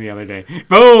Wisconsin the other day.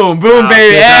 Boom,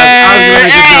 baby.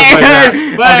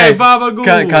 Hey, Baba Goo.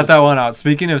 Cut that one out.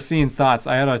 Speaking of seeing thoughts,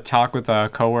 I had a talk with a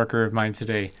coworker of mine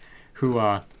today who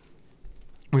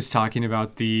was talking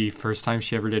about the first time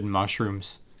she ever did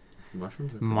mushrooms.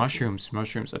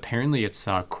 Mushrooms. Apparently, it's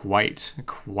quite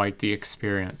the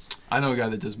experience. I know a guy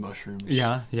that does mushrooms.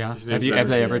 Yeah. name's Have they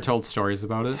Beverly, ever yeah. told stories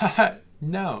about it?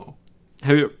 No.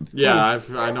 Have you? Yeah,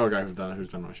 I know a guy who's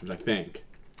done mushrooms, I think.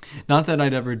 Not that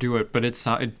I'd ever do it, but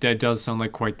it does sound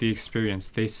like quite the experience.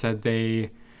 They said the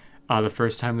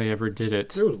first time they ever did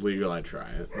it. If it was legal, I'd try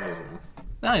it. Might as well.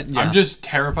 Yeah. I'm just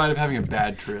terrified of having a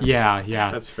bad trip. Yeah.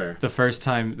 That's fair. The first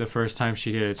time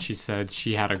she did it, she said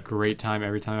she had a great time.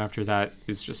 Every time after that,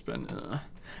 it's just been.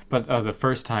 But the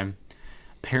first time,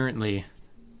 apparently,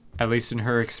 at least in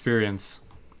her experience,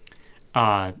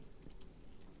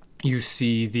 you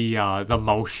see the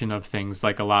motion of things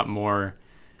like a lot more,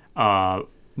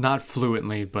 not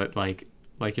fluently, but like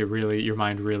it really, your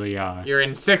mind really. You're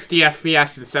in 60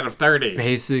 FPS instead of 30.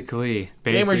 Basically,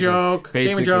 Gamer joke.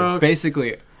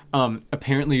 Basically,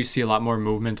 apparently you see a lot more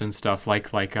movement and stuff.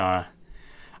 Like I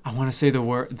want to say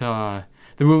the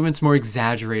movement's more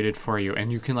exaggerated for you,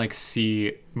 and you can like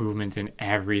see movement in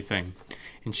everything.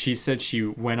 And she said she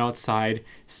went outside,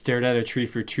 stared at a tree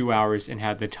for 2 hours, and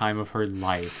had the time of her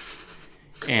life.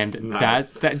 And Nice.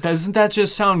 that doesn't that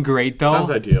just sound great though? Sounds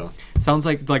ideal. Sounds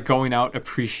like going out,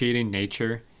 appreciating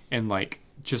nature, and like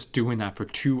just doing that for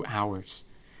 2 hours.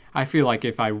 I feel like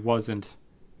if I wasn't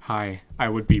high, I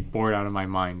would be bored out of my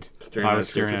mind. Staring if I at a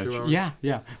was tree staring for at 2 a hours?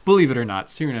 Yeah. Believe it or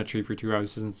not, staring at a tree for 2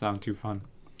 hours doesn't sound too fun.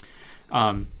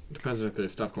 Depends on if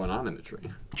there's stuff going on in the tree.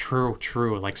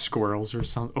 True. Like squirrels or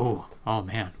something. Oh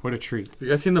man, what a treat. You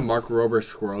guys seen the Mark Rober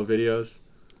squirrel videos?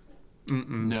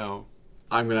 No.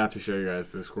 I'm going to have to show you guys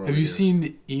the squirrel Have videos. you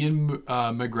seen Ian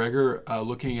McGregor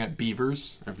looking at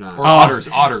beavers? I've not. Or otters.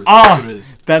 That's what it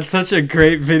is. That's such a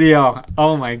great video.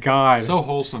 Oh my god. So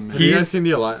wholesome, man. Have you guys seen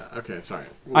the Okay, sorry.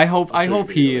 I hope I'll show you the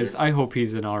video is. later. I hope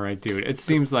he's an alright dude. It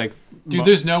seems like Dude,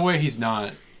 there's no way he's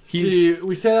not. See,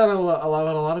 we say that about a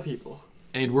lot of people.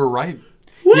 And we're right.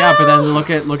 Yeah, but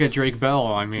then look at Drake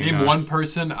Bell. I mean, Name one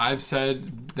person I've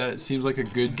said that seems like a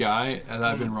good guy and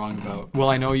I've been wrong about. Well,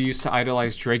 I know you used to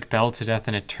idolize Drake Bell to death,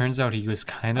 and it turns out he was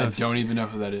kind I of don't even know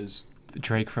who that is.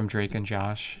 Drake from Drake and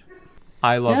Josh.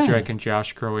 I loved Drake and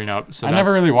Josh growing up. So I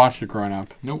never really watched it growing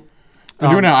up. Nope. They're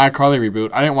doing an iCarly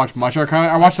reboot. I didn't watch much iCarly.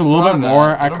 I watched a little saw bit that.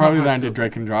 more I don't know iCarly how than I I did feel.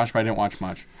 Drake and Josh, but I didn't watch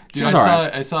much. Dude,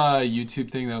 I saw a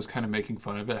YouTube thing that was kind of making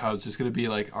fun of it. How it's just going to be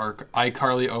like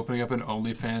iCarly opening up an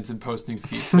OnlyFans and posting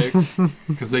feet pics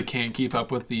because they can't keep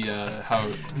up with the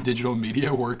how digital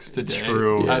media works today.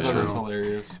 True. I thought it was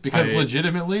hilarious because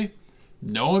legitimately,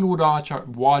 no one would watch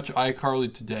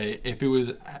iCarly today if it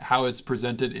was how it's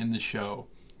presented in the show.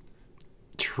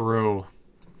 True.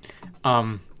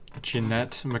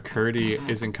 Jeanette McCurdy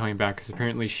isn't coming back because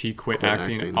apparently she quit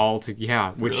acting altogether.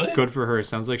 Yeah, which Really? good for her.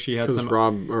 Sounds like she had Because some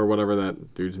Rob, or whatever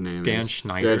that dude's name Dan is.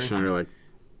 Schneider? Dan Schneider, like,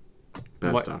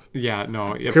 bad what- stuff. Yeah, no.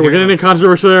 Okay, we're getting in a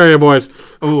controversial area,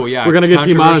 boys. Oh yeah, We're gonna get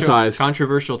controversial- demonetized.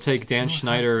 Controversial take. Dan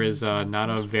Schneider is not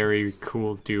a very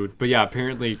cool dude, but yeah,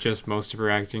 apparently just most of her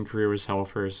acting career was hell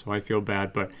for her. So I feel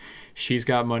bad, but she's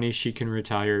got money. She can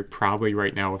retire probably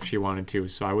right now if she wanted to.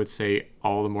 So I would say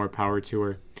all the more power to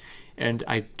her. And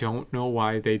I don't know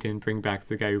why they didn't bring back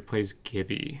the guy who plays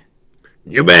Gibby.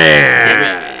 You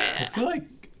bet. I feel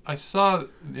like I saw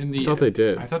in the. I thought they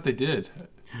did. I thought they did.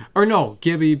 Or no,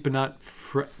 Gibby, but not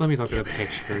let me look at a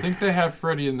picture. I think they have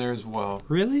Freddy in there as well.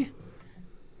 Really?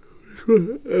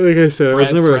 Like I said, Fred, I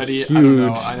was never Freddy, a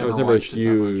huge. I was never a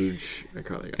huge.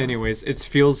 Anyways,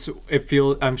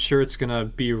 I'm sure it's gonna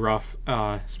be rough,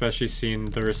 especially seeing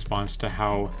the response to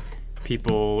how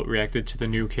people reacted to the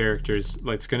new characters.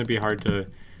 Like, it's gonna be hard to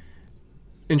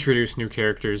introduce new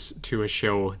characters to a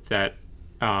show that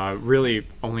really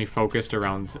only focused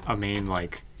around a main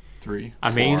three.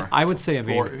 I would say a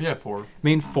main. Four.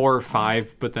 Main 4 or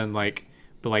 5, but then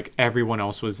everyone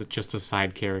else was just a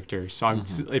side character. So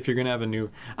if you're gonna have a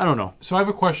new, I don't know. So I have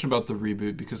a question about the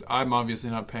reboot because I'm obviously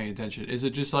not paying attention. Is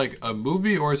it just like a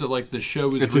movie or is it like the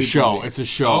show is? It's a show. It's a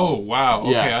show. Oh wow.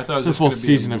 Okay, yeah. I thought it was it's a full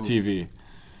season of TV.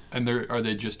 And are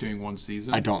they just doing one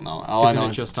season? I don't know. All Isn't I know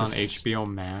it is just on HBO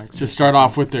Max? To start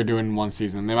off with, they're doing one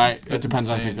season. They might. That's it depends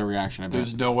insane. on I think the reaction.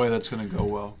 There's no way that's gonna go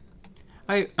well.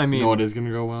 I mean, you know what is gonna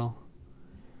go well?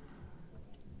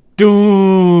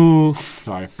 Dune.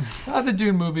 Sorry. The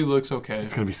Dune movie looks okay.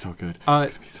 It's gonna be so good.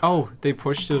 They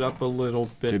pushed it up a little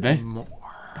bit. Did they? More.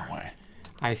 No way.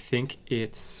 I think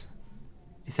it's.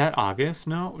 Is that August?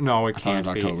 No, it can't be.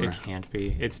 October. It can't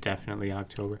be. It's definitely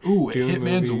October. Ooh, Dune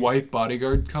Hitman's movie. Wife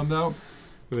Bodyguard come out.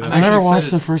 I never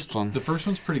watched the first one. The first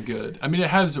one's pretty good. I mean, it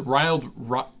has Ryan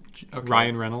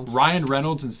Reynolds. Ryan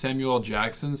Reynolds and Samuel L.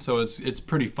 Jackson, so it's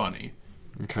pretty funny.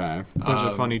 Okay. A bunch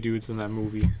of funny dudes in that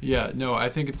movie. Yeah, no, I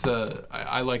think it's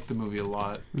I like the movie a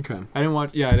lot. Okay. I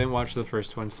didn't watch the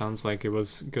first one. Sounds like it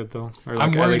was good though. Or I'm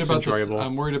worried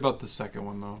I'm worried about the second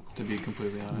one though, to be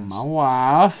completely honest. My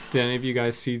wife. Did any of you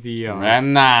guys see the? Very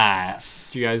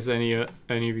nice. Do you guys any of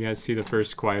you guys see the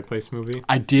first Quiet Place movie?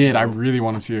 I did. I really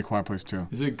want to see A Quiet Place too.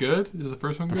 Is it good? Is the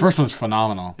first one good? The first one's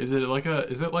phenomenal. Is it like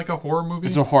a horror movie?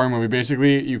 It's a horror movie.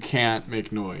 Basically, you can't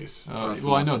make noise.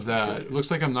 Well, I know that. It looks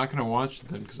like I'm not gonna watch it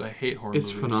then because I hate horror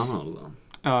movies. It's phenomenal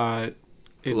though.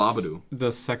 It's Labadoo.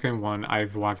 The second one,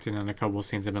 I've walked in on a couple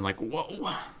scenes. I've been like, whoa.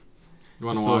 You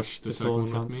want to watch the second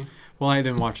one with me? Well, I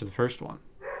didn't watch the first one.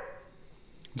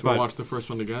 So we'll watch the first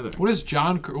one together.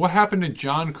 What happened to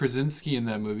John Krasinski in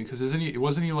that movie? Because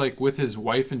wasn't he like with his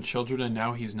wife and children, and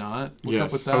now he's not? What's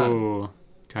up with that? Oh,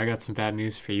 I got some bad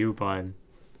news for you, bud.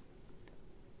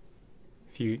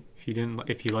 If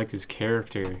you liked his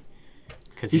character,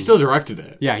 because he still directed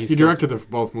it. Yeah, he directed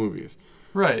both movies.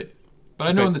 Right, but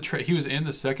I know he was in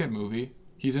the second movie.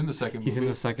 He's in the second movie. He's in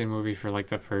the second movie for like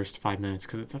the first 5 minutes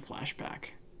because it's a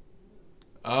flashback.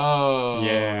 Oh.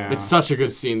 Yeah. It's such a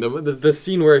good scene. The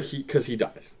scene where he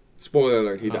dies. Spoiler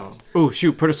alert, he dies. Oh,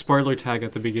 shoot. Put a spoiler tag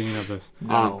at the beginning of this.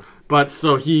 No. It's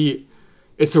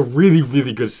a really,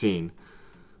 really good scene.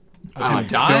 Him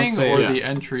dying or yeah. the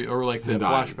entry or like the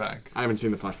flashback? I haven't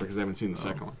seen the flashback because I haven't seen the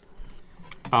second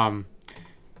one.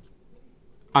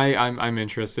 I'm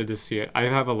interested to see it. I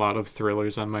have a lot of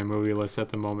thrillers on my movie list at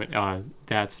the moment.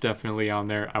 That's definitely on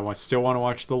there. I still want to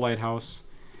watch The Lighthouse.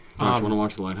 I just want to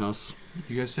watch The Lighthouse.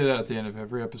 You guys say that at the end of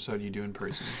every episode you do in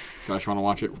person. I just want to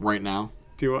watch it right now.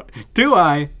 Do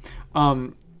I?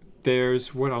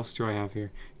 There's what else do I have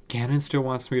here? Gannon still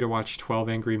wants me to watch 12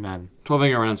 Angry Men. 12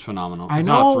 Angry Men's phenomenal. I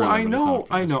know. I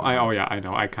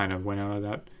know. I kind of went out of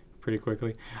that pretty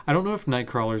quickly. I don't know if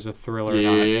Nightcrawler's a thriller or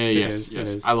not. Yes. It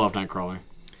is. I love Nightcrawler.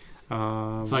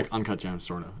 It's like Uncut Gems,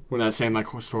 sort of. With that same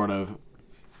sort of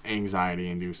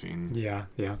anxiety-inducing. Yeah.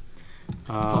 It's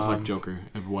also like Joker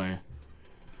in a way.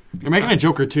 They're making a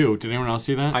Joker 2. Did anyone else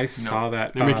see that? I saw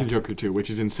that. They're making Joker 2, which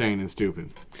is insane and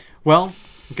stupid. Well,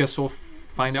 guess we'll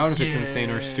find out if it's insane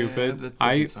or stupid.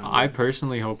 I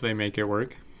personally hope they make it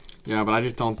work. Yeah, but I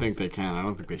just don't think they can. I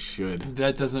don't think they should.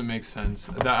 That doesn't make sense.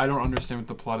 I don't understand what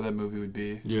the plot of that movie would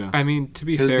be. Yeah. I mean, to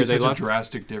be fair, they left a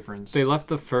drastic difference. They left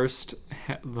the first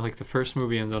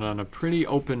movie ended on a pretty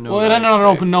open note. Well, it ended on an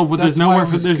open note, but there's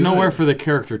nowhere for the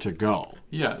character to go.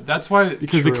 Yeah, that's why.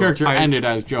 Because the character ended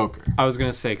as Joker. I was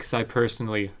gonna say because I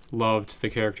personally loved the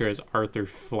character as Arthur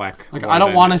Fleck. Like, I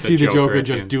don't want to see the Joker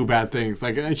just do bad things.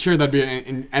 Like, sure, that'd be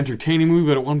an entertaining movie,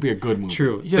 but it won't be a good movie.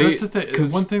 True. Yeah, that's the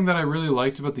thing. One thing that I really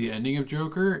liked about the ending of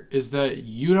Joker is that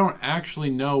you don't actually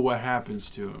know what happens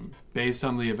to him based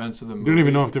on the events of the movie. You don't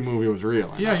even know if the movie was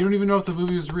real. Yeah, you don't even know if the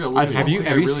movie was real. Have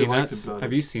you seen that?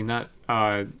 Have you seen that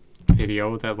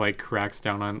video that like cracks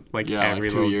down on every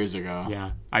 2 years ago?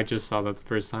 Yeah, I just saw that the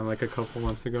first time like a couple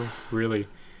months ago. Really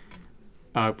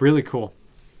cool.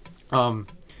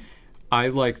 I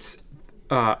liked.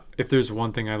 If there's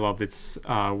one thing I love, it's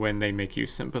when they make you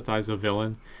sympathize a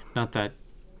villain. Not that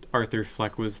Arthur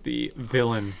Fleck was the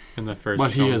villain in the first film.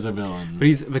 But he is a villain.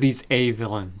 But he's a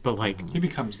villain. But like he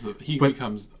becomes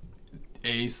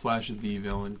a/the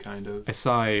villain kind of. I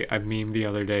saw a meme the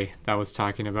other day that was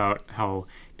talking about how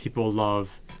people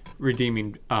love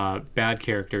redeeming bad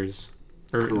characters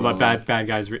or Cruella. bad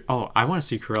guys. I want to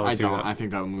see Cruella I too. don't. I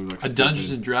think that movie looks A stupid.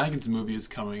 Dungeons and Dragons movie is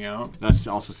coming out. That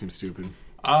also seems stupid.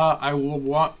 I will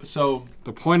watch. So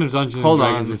The point of Dungeons Hold and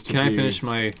on. Dragons is to Can I be- finish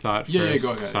my thought first? Yeah,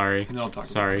 go ahead. Sorry. And then I'll talk.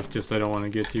 Sorry, just I don't want to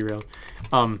get derailed.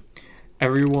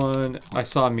 Everyone, I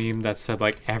saw a meme that said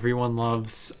like everyone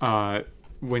loves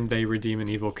when they redeem an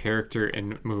evil character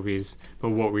in movies, but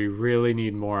what we really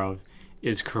need more of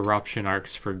is corruption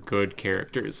arcs for good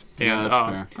characters. Yeah, And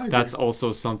that's fair. that's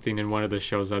also something in one of the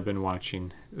shows I've been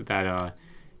watching that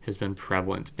has been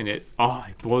prevalent, and it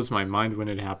blows my mind when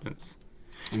it happens.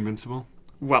 Invincible.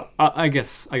 Well, I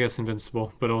guess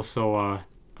Invincible, but also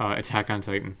Attack on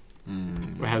Titan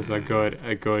has a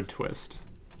good twist.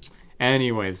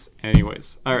 Anyways,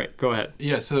 all right, go ahead.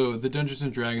 Yeah, so the Dungeons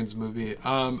and Dragons movie.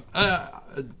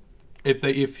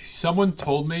 If someone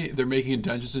told me they're making a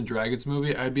Dungeons and Dragons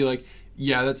movie, I'd be like,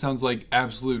 yeah, that sounds like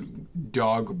absolute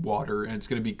dog water, and it's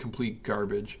going to be complete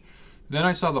garbage. Then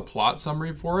I saw the plot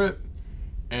summary for it,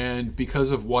 and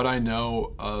because of what I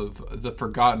know of the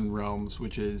Forgotten Realms,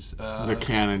 which is The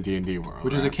canon D&D world.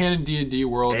 which is a canon D&D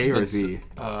world. A or that's, the?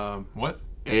 What?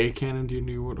 A canon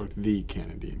D&D world or the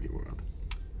canon D&D world?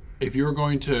 If you were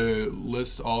going to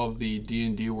list all of the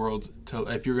D&D worlds,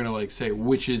 if you're going to like say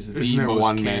which is Isn't the there most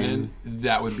one canon,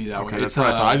 that would be that one. Okay, that's what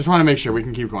I thought. I just want to make sure we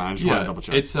can keep going. I just want to double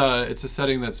check. It's a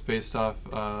setting that's based off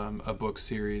a book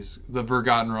series, the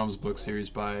Forgotten Realms book series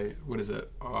by what is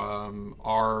it?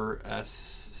 R.S.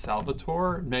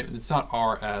 Salvatore. Maybe it's not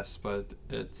R.S., but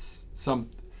it's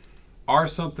some R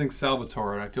something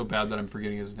Salvatore, and I feel bad that I'm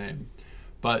forgetting his name.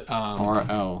 But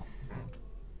RL.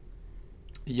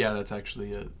 yeah, that's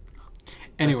actually it.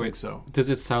 Anyway, I think so. Does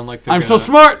it sound like they're I'm so gonna-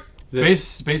 smart.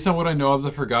 Based on what I know of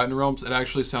the Forgotten Realms, it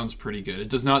actually sounds pretty good. It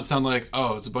does not sound like,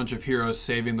 oh, it's a bunch of heroes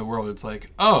saving the world. It's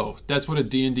like, oh, that's what a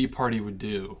D&D party would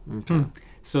do.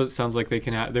 So it sounds like they're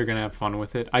gonna have fun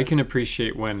with it. I can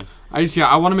appreciate when I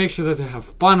want to make sure that they have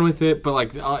fun with it, but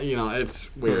like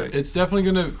it's weird. It's definitely,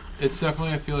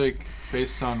 I feel like,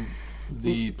 based on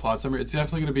the plot summary, it's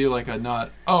definitely gonna be like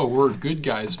we're good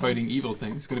guys fighting evil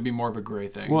things. It's gonna be more of a gray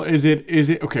thing. Well, is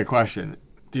it okay? Question: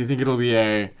 do you think it'll be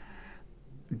a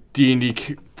D&D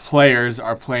players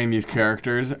are playing these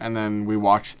characters, and then we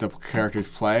watch the characters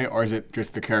play, or is it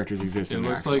just the characters exist? It in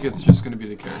looks their like actual it's just going to be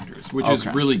the characters, which is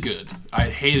Okay. really good. I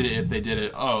hated it if they did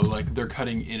it. Oh, like they're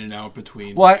cutting in and out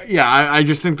between. Well, I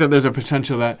just think that there's a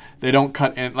potential that they don't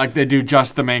cut in, like they do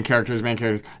just the main characters,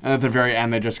 and at the very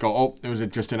end they just go, oh, it was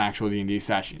just an actual D&D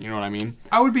session. You know what I mean?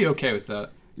 I would be okay with that.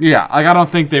 Yeah, like I don't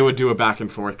think they would do it back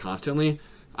and forth constantly.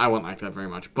 I wouldn't like that very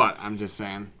much, but I'm just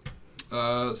saying.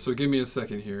 So give me a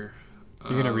second here.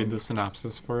 you're gonna read the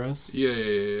synopsis for us.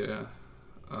 Yeah.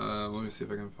 Let me see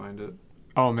if I can find it.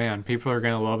 Oh man, people are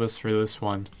gonna love us for this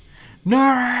one.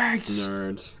 Nerds.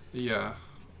 Nerds. Yeah.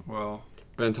 Well.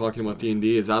 Ben talking about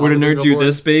D&D. Is that Would a on the nerd do billboard?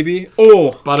 this, baby?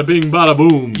 Oh, Bada bing, bada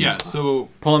boom. Yeah. So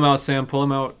pull him out, Sam. Pull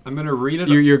him out. I'm gonna read it.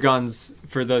 Your guns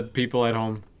for the people at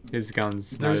home. His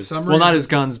guns. There's not his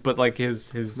guns, but like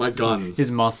his My guns.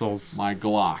 his muscles. My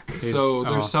Glock. So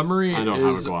their summary I don't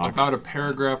have a is Glock. about a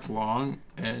paragraph long,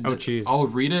 and Oh, jeez. I'll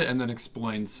read it and then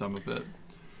explain some of it.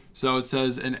 So it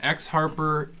says, an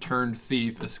ex-harper turned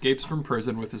thief escapes from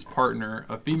prison with his partner,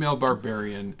 a female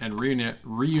barbarian, and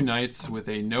reunites with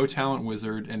a no-talent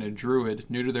wizard and a druid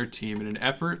new to their team in an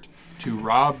effort to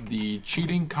rob the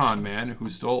cheating con man who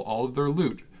stole all of their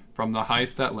loot from the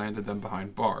heist that landed them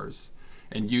behind bars,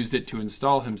 and used it to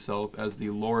install himself as the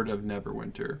Lord of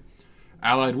Neverwinter.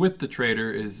 Allied with the traitor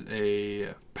is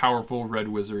a powerful red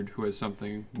wizard who has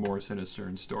something more sinister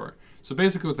in store. So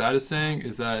basically what that is saying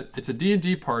is that it's a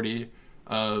D&D party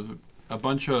of a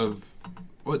bunch of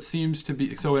what seems to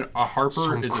be... So a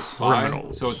harper is a spy,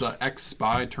 criminals. so it's an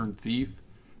ex-spy turned thief,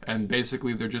 and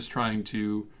basically they're just trying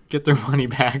to... Get their money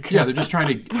back. Yeah, they're just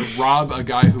trying to rob a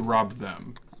guy who robbed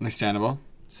them. Understandable.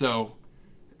 So...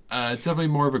 it's definitely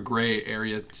more of a gray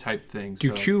area type thing. Do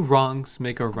so. two wrongs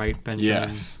make a right, Benjamin?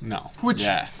 Yes. No. Which-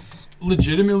 Yes.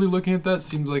 Legitimately looking at that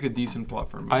seems like a decent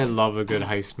plot for me. I love a good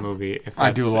heist movie. If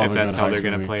I do love if a that's good how heist they're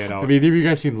gonna movie. play it out. Have either of you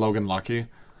guys seen Logan Lucky?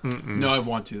 No, I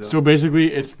want to though. So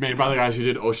basically, it's made by the guys who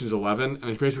did Ocean's 11, and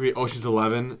it's basically Ocean's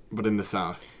 11, but in the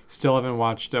South. Still haven't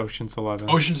watched Ocean's 11.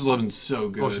 Ocean's 11's so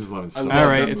good. Ocean's 11's I so love All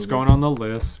right, that it's movie. going on the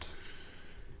list.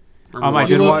 I If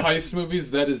did you love watch. heist movies,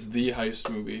 that is the heist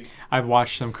movie. I've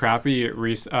watched some crappy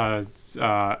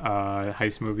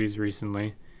heist movies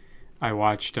recently. I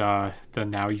watched the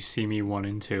Now You See Me 1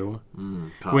 and 2,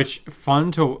 Tough. which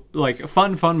fun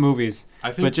movies,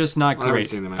 I think, but just not I haven't great.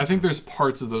 seen them. I think there's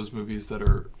parts of those movies that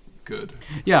are good.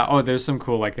 Yeah. Oh, there's some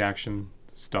cool like action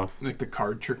stuff. Like the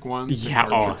card trick one.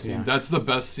 Yeah, yeah. That's the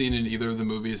best scene in either of the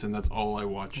movies, and that's all I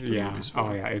watched the movies for.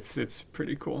 Oh yeah, it's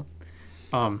pretty cool.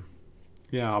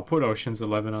 Yeah, I'll put Ocean's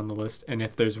 11 on the list, and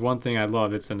if there's one thing I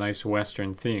love, it's a nice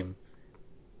Western theme.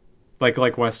 Like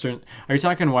Western. Are you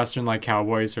talking Western like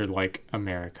cowboys or like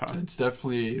America? It's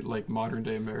definitely like modern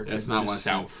day America. It's not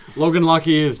Western. South. Logan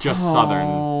Lucky is just Southern.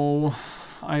 Oh,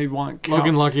 I want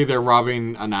Logan Lucky. They're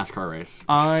robbing a NASCAR race.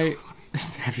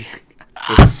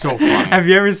 It's so funny. Have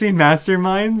you ever seen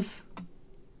Masterminds?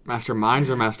 Masterminds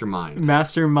or Mastermind?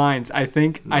 Masterminds. I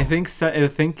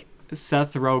think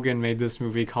Seth Rogen made this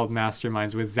movie called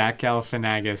Masterminds with Zach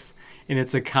Galifianakis, and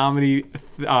it's a comedy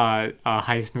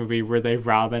heist movie where they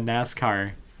rob a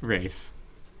NASCAR race.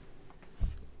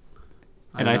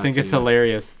 And I think it's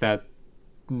hilarious that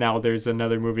now there's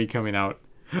another movie coming out.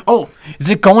 Oh, is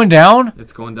it going down?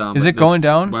 It's going down. Is it going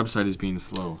down? This website is being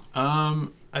slow.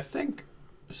 I think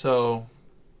so.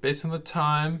 Based on the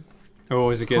time. Oh,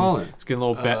 is it getting? It's getting a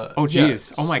little bit. Oh,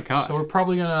 geez. Yeah. Oh my god. So we're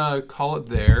probably gonna call it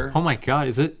there. Oh my god.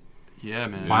 Is it? Yeah,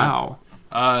 man. Wow.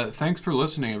 Thanks for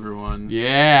listening, everyone.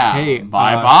 Yeah. Hey,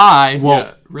 bye. Well,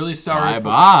 yeah, really sorry.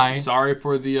 Bye. Sorry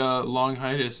for the long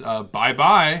hiatus.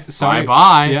 Bye. Sorry.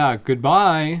 Bye. Yeah.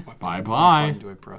 Goodbye. Bye. Do I press?